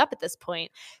hooking up at this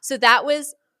point. So that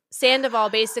was Sandoval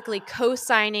basically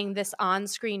co-signing this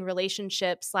on-screen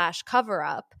relationship /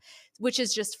 cover-up, which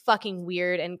is just fucking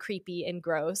weird and creepy and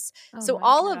gross. So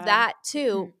all of that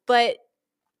too. But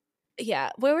yeah,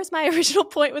 where was my original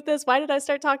point with this? Why did I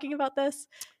start talking about this?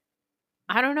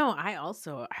 I don't know. I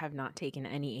also have not taken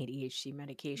any ADHD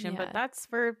medication, but that's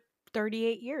for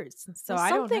 38 years. So Well,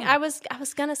 I don't know. I was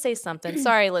gonna say something.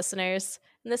 Sorry, listeners.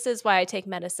 And this is why I take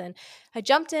medicine. I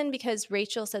jumped in because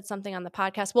Rachel said something on the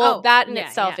podcast. Well, Oh, that in yeah,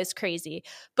 itself yeah. is crazy.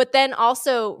 But then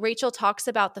also Rachel talks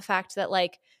about the fact that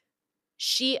like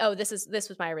this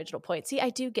was my original point. See, I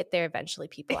do get there eventually,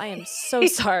 people. I am so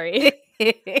sorry.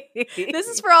 This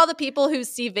is for all the people who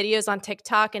see videos on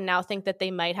TikTok and now think that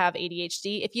they might have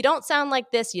ADHD. If you don't sound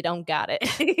like this, you don't got it.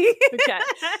 Okay.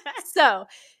 So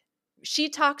she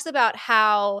talks about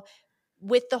how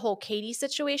with the whole Katie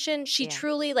situation, she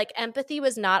truly, like, empathy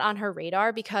was not on her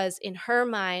radar because in her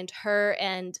mind, her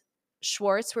and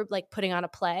Schwartz were like putting on a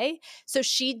play. So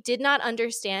she did not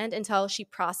understand until she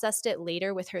processed it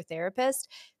later with her therapist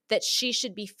that she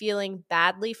should be feeling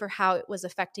badly for how it was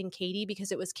affecting Katie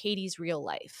because it was Katie's real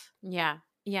life. Yeah.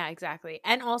 Yeah, exactly.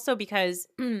 And also because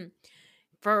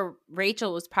for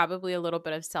Rachel, it was probably a little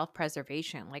bit of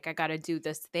self-preservation. Like, I got to do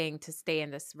this thing to stay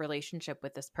in this relationship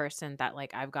with this person that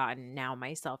like I've gotten now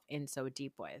myself in so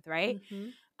deep with, right?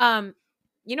 Mm-hmm.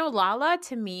 You know, Lala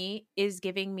to me is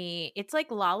giving me, it's like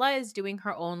Lala is doing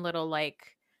her own little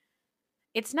like,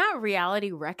 it's not reality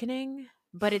reckoning,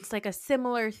 but it's like a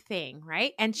similar thing,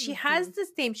 right? And she has the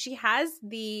same, she has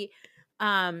the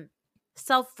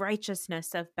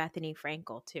self-righteousness of Bethany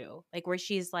Frankel too. Like where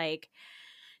she's like,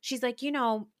 you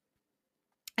know,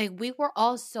 like we were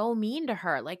all so mean to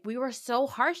her. Like we were so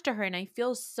harsh to her and I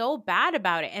feel so bad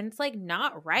about it. And it's like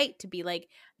not right to be like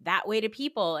that way to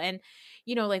people. And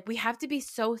you know, like we have to be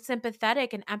so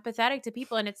sympathetic and empathetic to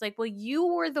people. And it's like, well, you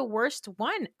were the worst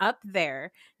one up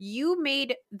there. You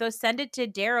made the Send It to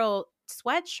Daryl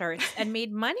sweatshirts and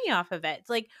made money off of it. It's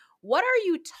like, what are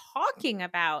you talking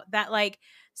about? That like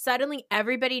suddenly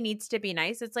everybody needs to be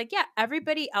nice. It's like, yeah,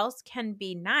 everybody else can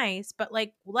be nice, but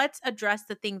like, let's address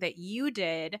the thing that you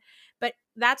did. But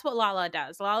that's what Lala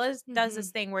does. Lala does this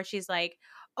thing where she's like,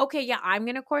 okay, yeah, I'm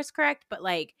going to course correct, but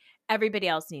like everybody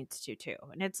else needs to too.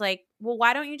 And it's like, well,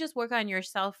 why don't you just work on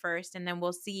yourself first? And then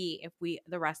we'll see if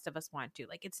the rest of us want to.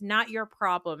 Like, it's not your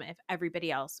problem if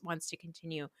everybody else wants to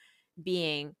continue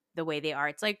being the way they are.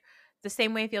 It's like, the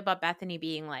same way I feel about Bethany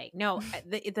being like, no,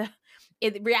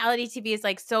 reality TV is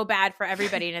like so bad for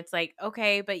everybody. And it's like,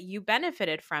 okay, but you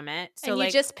benefited from it. So and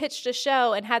you just pitched a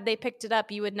show, and had they picked it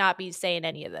up, you would not be saying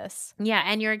any of this. Yeah.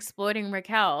 And you're exploiting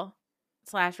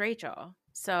Raquel/Rachel.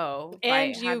 So,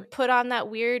 and you put on that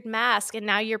weird mask, and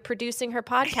now you're producing her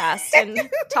podcast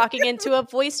and talking into a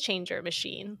voice changer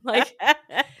machine. Like,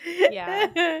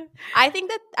 yeah, I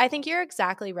think you're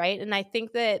exactly right. And I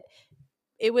think that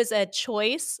it was a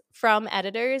choice from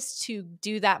editors to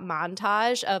do that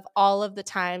montage of all of the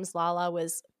times Lala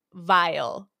was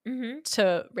vile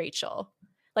to Rachel.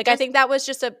 Like, I think that was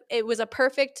it was a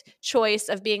perfect choice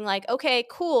of being like, okay,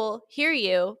 cool, hear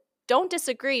you, don't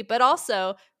disagree, but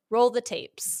also roll the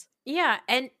tapes. Yeah,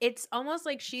 and it's almost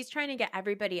like she's trying to get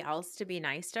everybody else to be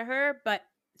nice to her, but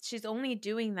she's only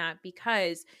doing that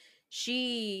because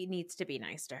she needs to be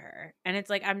nice to her. And it's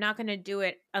like, I'm not going to do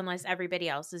it unless everybody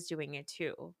else is doing it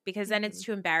too, because then it's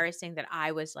too embarrassing that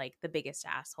I was like the biggest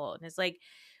asshole. And it's like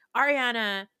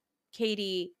Ariana,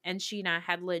 Katie, and Sheena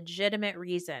had legitimate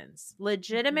reasons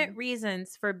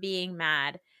for being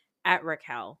mad at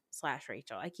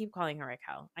Raquel/Rachel. I keep calling her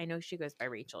Raquel. I know she goes by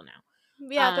Rachel now.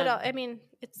 Yeah, but I mean,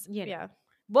 it's yeah.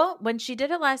 Well, when she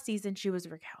did it last season, she was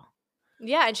Raquel.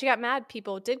 Yeah, and she got mad.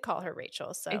 People did call her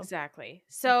Rachel. So exactly.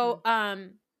 So,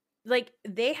 like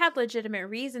they had legitimate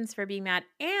reasons for being mad,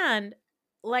 and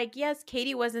like, yes,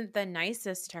 Katie wasn't the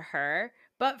nicest to her,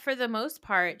 but for the most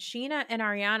part, Sheena and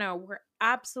Ariana were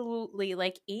absolutely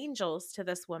like angels to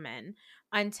this woman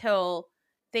until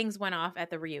things went off at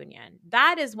the reunion.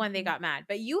 That is when they got mad.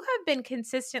 But you have been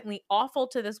consistently awful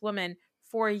to this woman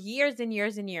for years and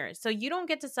years and years. So you don't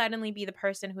get to suddenly be the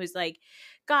person who's like,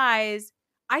 guys,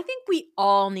 I think we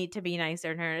all need to be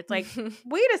nicer to her. It's like,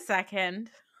 wait a second.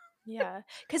 Yeah.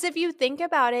 Because if you think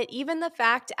about it, even the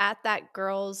fact at that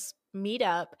girls'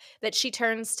 meetup that she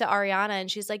turns to Ariana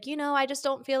and she's like, you know, I just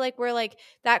don't feel like we're like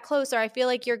that close, or I feel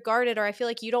like you're guarded, or I feel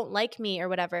like you don't like me, or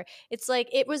whatever. It's like,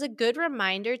 it was a good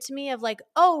reminder to me of like,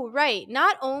 oh, right.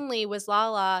 Not only was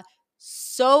Lala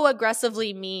so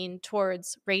aggressively mean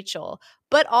towards Rachel,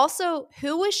 but also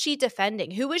who was she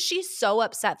defending? Who was she so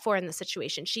upset for in the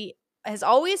situation? She has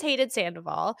always hated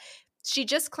Sandoval. She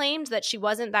just claimed that she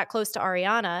wasn't that close to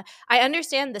Ariana. I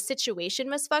understand the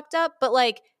situation was fucked up, but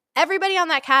like everybody on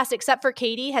that cast except for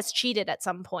Katie has cheated at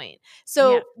some point.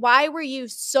 So why were you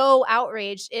so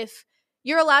outraged? If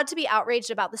you're allowed to be outraged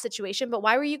about the situation, but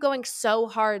why were you going so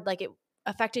hard like it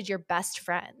affected your best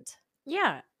friend?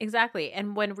 Yeah, exactly.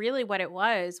 And when really what it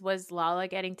was Lala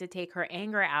getting to take her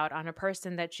anger out on a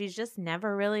person that she's just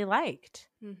never really liked.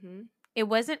 Mm-hmm. It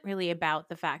wasn't really about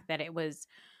the fact that it was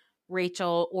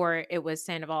Rachel or it was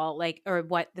Sandoval, like, or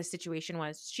what the situation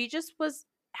was. She just was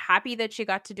happy that she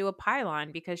got to do a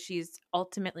pylon because she's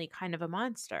ultimately kind of a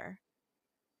monster.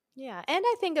 Yeah. And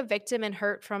I think a victim and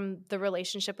hurt from the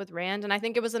relationship with Rand. And I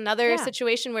think it was another Yeah.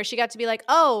 situation where she got to be like,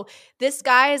 oh, this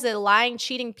guy is a lying,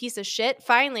 cheating piece of shit.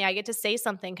 Finally, I get to say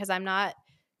something because I'm not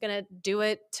going to do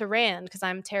it to Rand because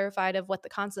I'm terrified of what the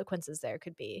consequences there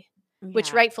could be. Which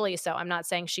Yeah. rightfully so. I'm not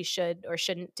saying she should or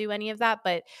shouldn't do any of that.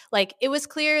 But like it was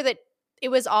clear that it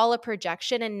was all a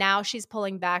projection. And now she's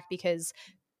pulling back because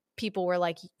people were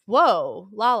like, whoa,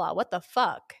 Lala, what the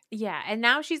fuck? Yeah. And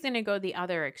now she's going to go the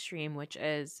other extreme, which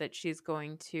is that she's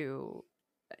going to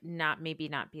not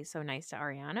be so nice to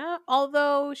Ariana.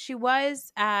 Although she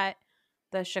was at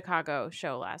the Chicago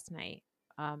show last night,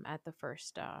 at the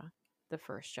first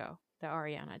show that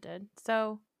Ariana did.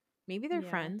 So maybe they're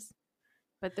friends.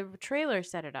 But the trailer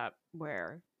set it up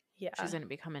where she's going to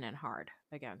be coming in hard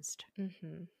against.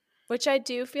 Mm-hmm. Which I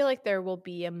do feel like there will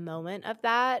be a moment of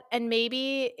that. And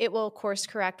maybe it will course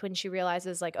correct when she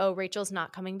realizes like, oh, Rachel's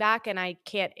not coming back and I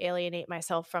can't alienate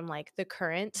myself from like the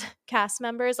current cast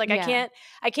members. Like Yeah.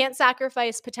 I can't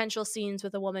sacrifice potential scenes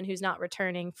with a woman who's not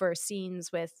returning for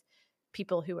scenes with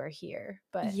people who are here.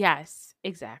 But yes,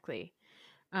 exactly.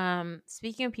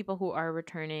 Speaking of people who are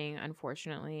returning,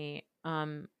 unfortunately,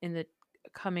 in the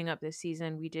coming up this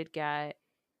season, we did get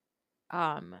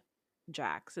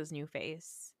Jax's new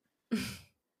face.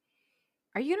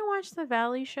 Are you gonna watch the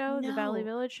Valley show, the Valley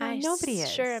Village show? Nobody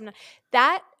is. Sure, I'm not.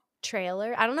 That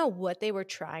trailer, I don't know what they were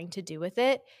trying to do with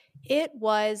it. It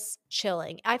was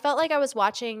chilling. I felt like I was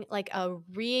watching like a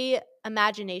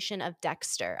reimagination of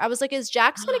Dexter. I was like, is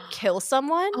Jax gonna kill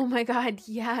someone? Oh my god,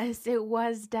 yes, it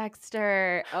was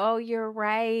Dexter. Oh, you're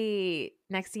right.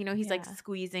 Next thing you know, he's like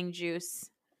squeezing juice.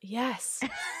 Yes.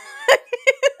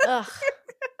 Ugh.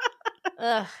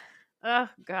 Ugh. Oh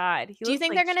God. Do you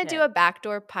think they're gonna do a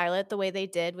backdoor pilot the way they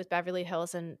did with Beverly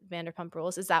Hills and Vanderpump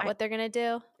Rules? Is that what they're gonna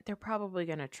do? They're probably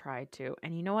gonna try to.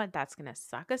 And you know what? That's gonna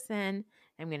suck us in.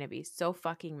 I'm gonna be so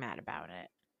fucking mad about it.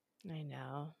 I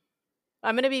know.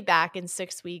 I'm gonna be back in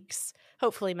 6 weeks,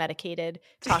 hopefully medicated,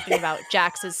 talking about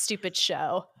Jax's stupid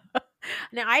show.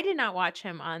 Now, I did not watch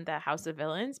him on the House of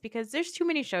Villains because there's too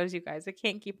many shows, you guys. I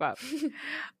can't keep up.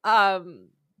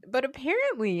 But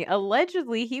apparently,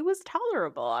 allegedly, he was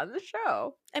tolerable on the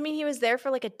show. I mean, he was there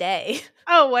for like a day.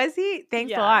 Oh, was he?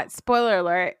 Thanks a lot. Spoiler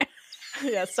alert.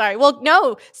 Yeah, sorry. Well,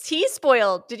 no, he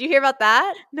spoiled. Did you hear about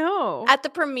that? No. At the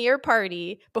premiere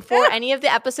party, before any of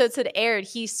the episodes had aired,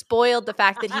 he spoiled the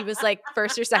fact that he was like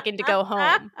first or second to go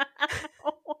home.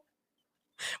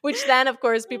 Which then, of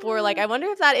course, people were like, I wonder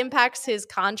if that impacts his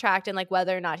contract and like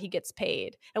whether or not he gets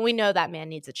paid. And we know that man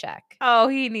needs a check. Oh,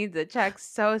 he needs a check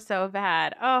so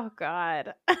bad. Oh,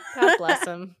 God. God bless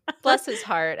him. Bless his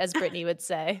heart, as Brittany would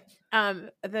say.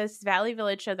 This Valley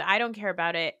Village show, that I don't care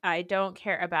about it. I don't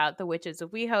care about the Witches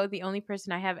of WeHo. The only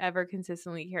person I have ever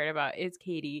consistently cared about is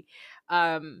Katie.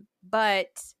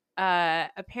 But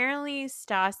apparently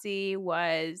Stassi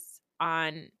was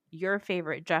on your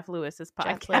favorite Jeff Lewis's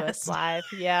podcast. Jeff Lewis Live.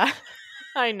 Yeah.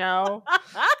 I know.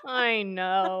 I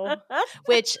know.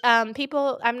 Which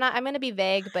people, I'm going to be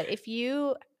vague, but if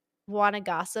you want to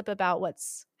gossip about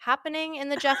what's happening in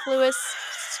the Jeff Lewis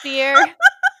sphere,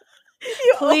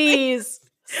 please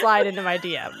slide into my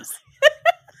DMs.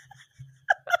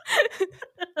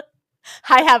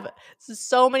 I have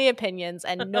so many opinions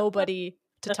and nobody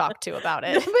to talk to about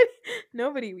it.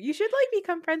 Nobody. You should like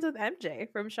become friends with MJ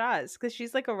from Shaw's because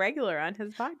she's like a regular on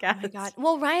his podcast. Oh my God.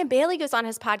 Well, Ryan Bailey goes on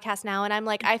his podcast now, and I'm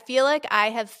like, I feel like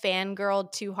I have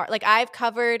fangirled too hard. Like I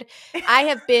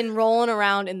have been rolling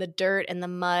around in the dirt and the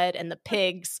mud and the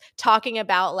pigs talking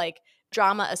about like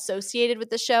drama associated with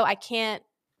the show. I can't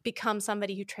become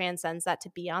somebody who transcends that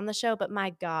to be on the show, but my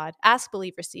God, ask,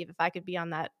 believe, receive if I could be on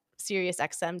that Sirius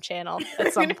XM channel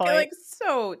at some point. Like,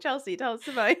 so Chelsea, tell us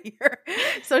about your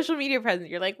social media presence.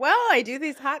 You're like, well, I do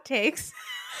these hot takes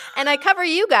and I cover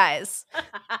you guys.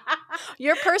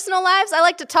 Your personal lives, I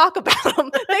like to talk about them.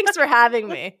 Thanks for having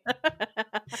me.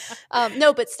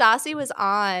 No, but Stassi was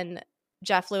on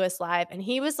Jeff Lewis Live and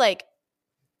he was like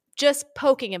just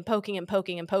poking and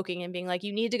being like,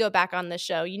 you need to go back on this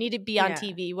show. You need to be on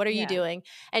TV. What are you doing?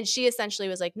 And she essentially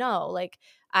was like, no, like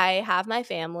I have my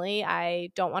family. I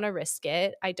don't want to risk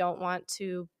it. I don't want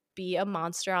to be a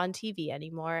monster on TV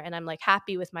anymore. And I'm like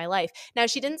happy with my life. Now,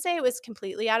 she didn't say it was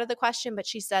completely out of the question, but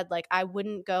she said like, I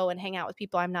wouldn't go and hang out with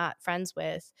people I'm not friends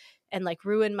with and like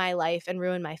ruin my life and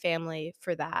ruin my family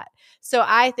for that. So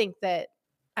I think that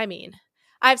I mean,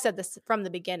 I've said this from the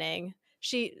beginning.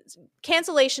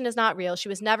 Cancellation is not real. She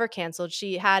was never canceled.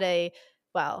 She had a,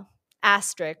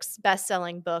 asterisk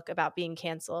best-selling book about being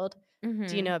canceled. Mm-hmm.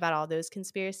 Do you know about all those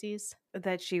conspiracies?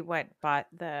 That she bought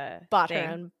the Bought thing?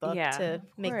 Her own book Yeah, to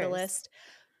make the course. list.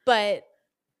 But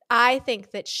I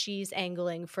think that she's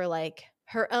angling for like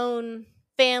her own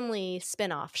family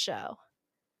spin-off show.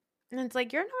 And it's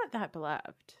like, you're not that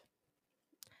beloved.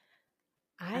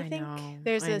 I think know,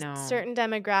 there's I a know. certain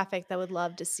demographic that would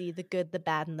love to see the good, the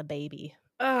bad, and the baby.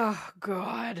 Oh,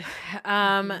 God.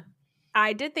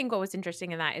 I did think what was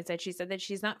interesting in that is that she said that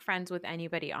she's not friends with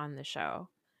anybody on the show.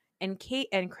 And Kate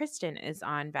and Kristen is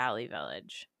on Valley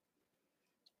Village.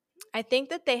 I think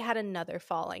that they had another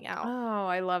falling out. Oh,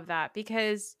 I love that,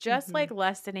 because just like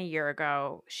less than a year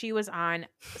ago, she was on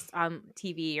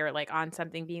TV or like on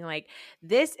something being like,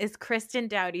 this is Kristen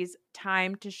Doughty's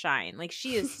time to shine. Like,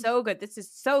 she is so good. This is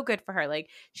so good for her. Like,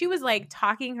 she was like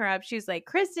talking her up. She was like,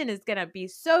 Kristen is going to be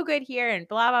so good here and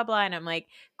blah, blah, blah. And I'm like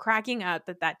cracking up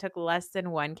that took less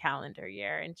than 1 calendar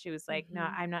year. And she was like, no,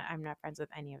 I'm not friends with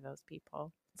any of those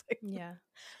people. Yeah.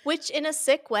 Which in a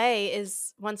sick way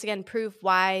is once again proof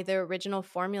why the original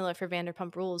formula for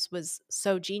Vanderpump Rules was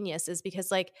so genius, is because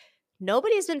like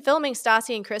nobody's been filming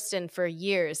Stassi and Kristen for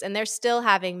years and they're still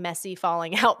having messy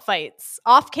falling out fights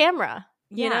off camera.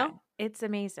 You know? It's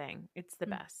amazing. It's the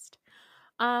best.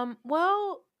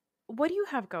 Well, what do you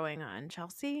have going on,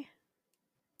 Chelsea?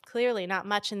 Clearly not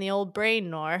much in the old brain,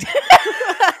 Nor.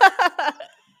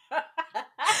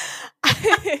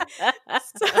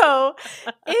 So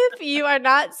if you are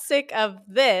not sick of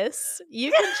this,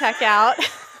 you can check out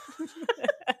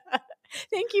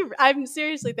thank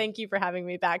you for having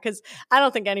me back, because I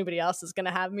don't think anybody else is going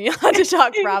to have me on to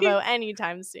talk Bravo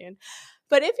anytime soon.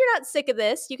 But if you're not sick of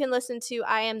this, you can listen to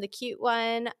I Am the Cute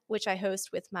One, which I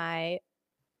host with my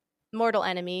mortal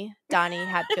enemy, Donnie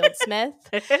Hatfield Smith.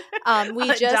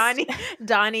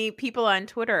 Donnie, people on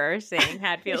Twitter are saying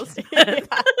Hatfield Smith.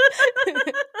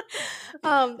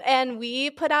 And we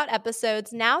put out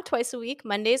episodes now twice a week,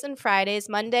 Mondays and Fridays.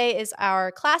 Monday is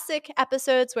our classic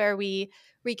episodes where we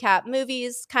recap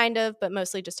movies, kind of, but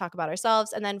mostly just talk about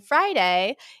ourselves. And then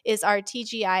Friday is our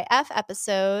TGIF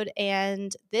episode.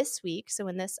 And this week, so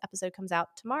when this episode comes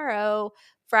out tomorrow,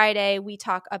 Friday, we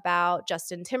talk about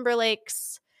Justin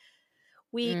Timberlake's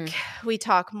week. We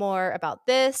talk more about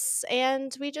this,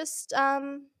 and we just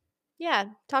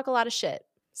talk a lot of shit.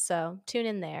 So tune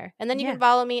in there. And then you can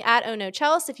follow me at Oh No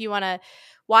Chels if you want to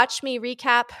watch me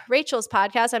recap Rachel's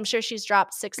podcast. I'm sure she's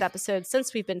dropped 6 episodes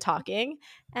since we've been talking.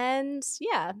 And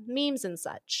memes and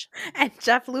such. And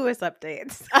Jeff Lewis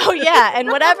updates. Oh yeah, and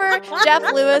whatever Jeff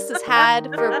Lewis has had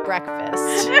for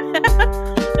breakfast.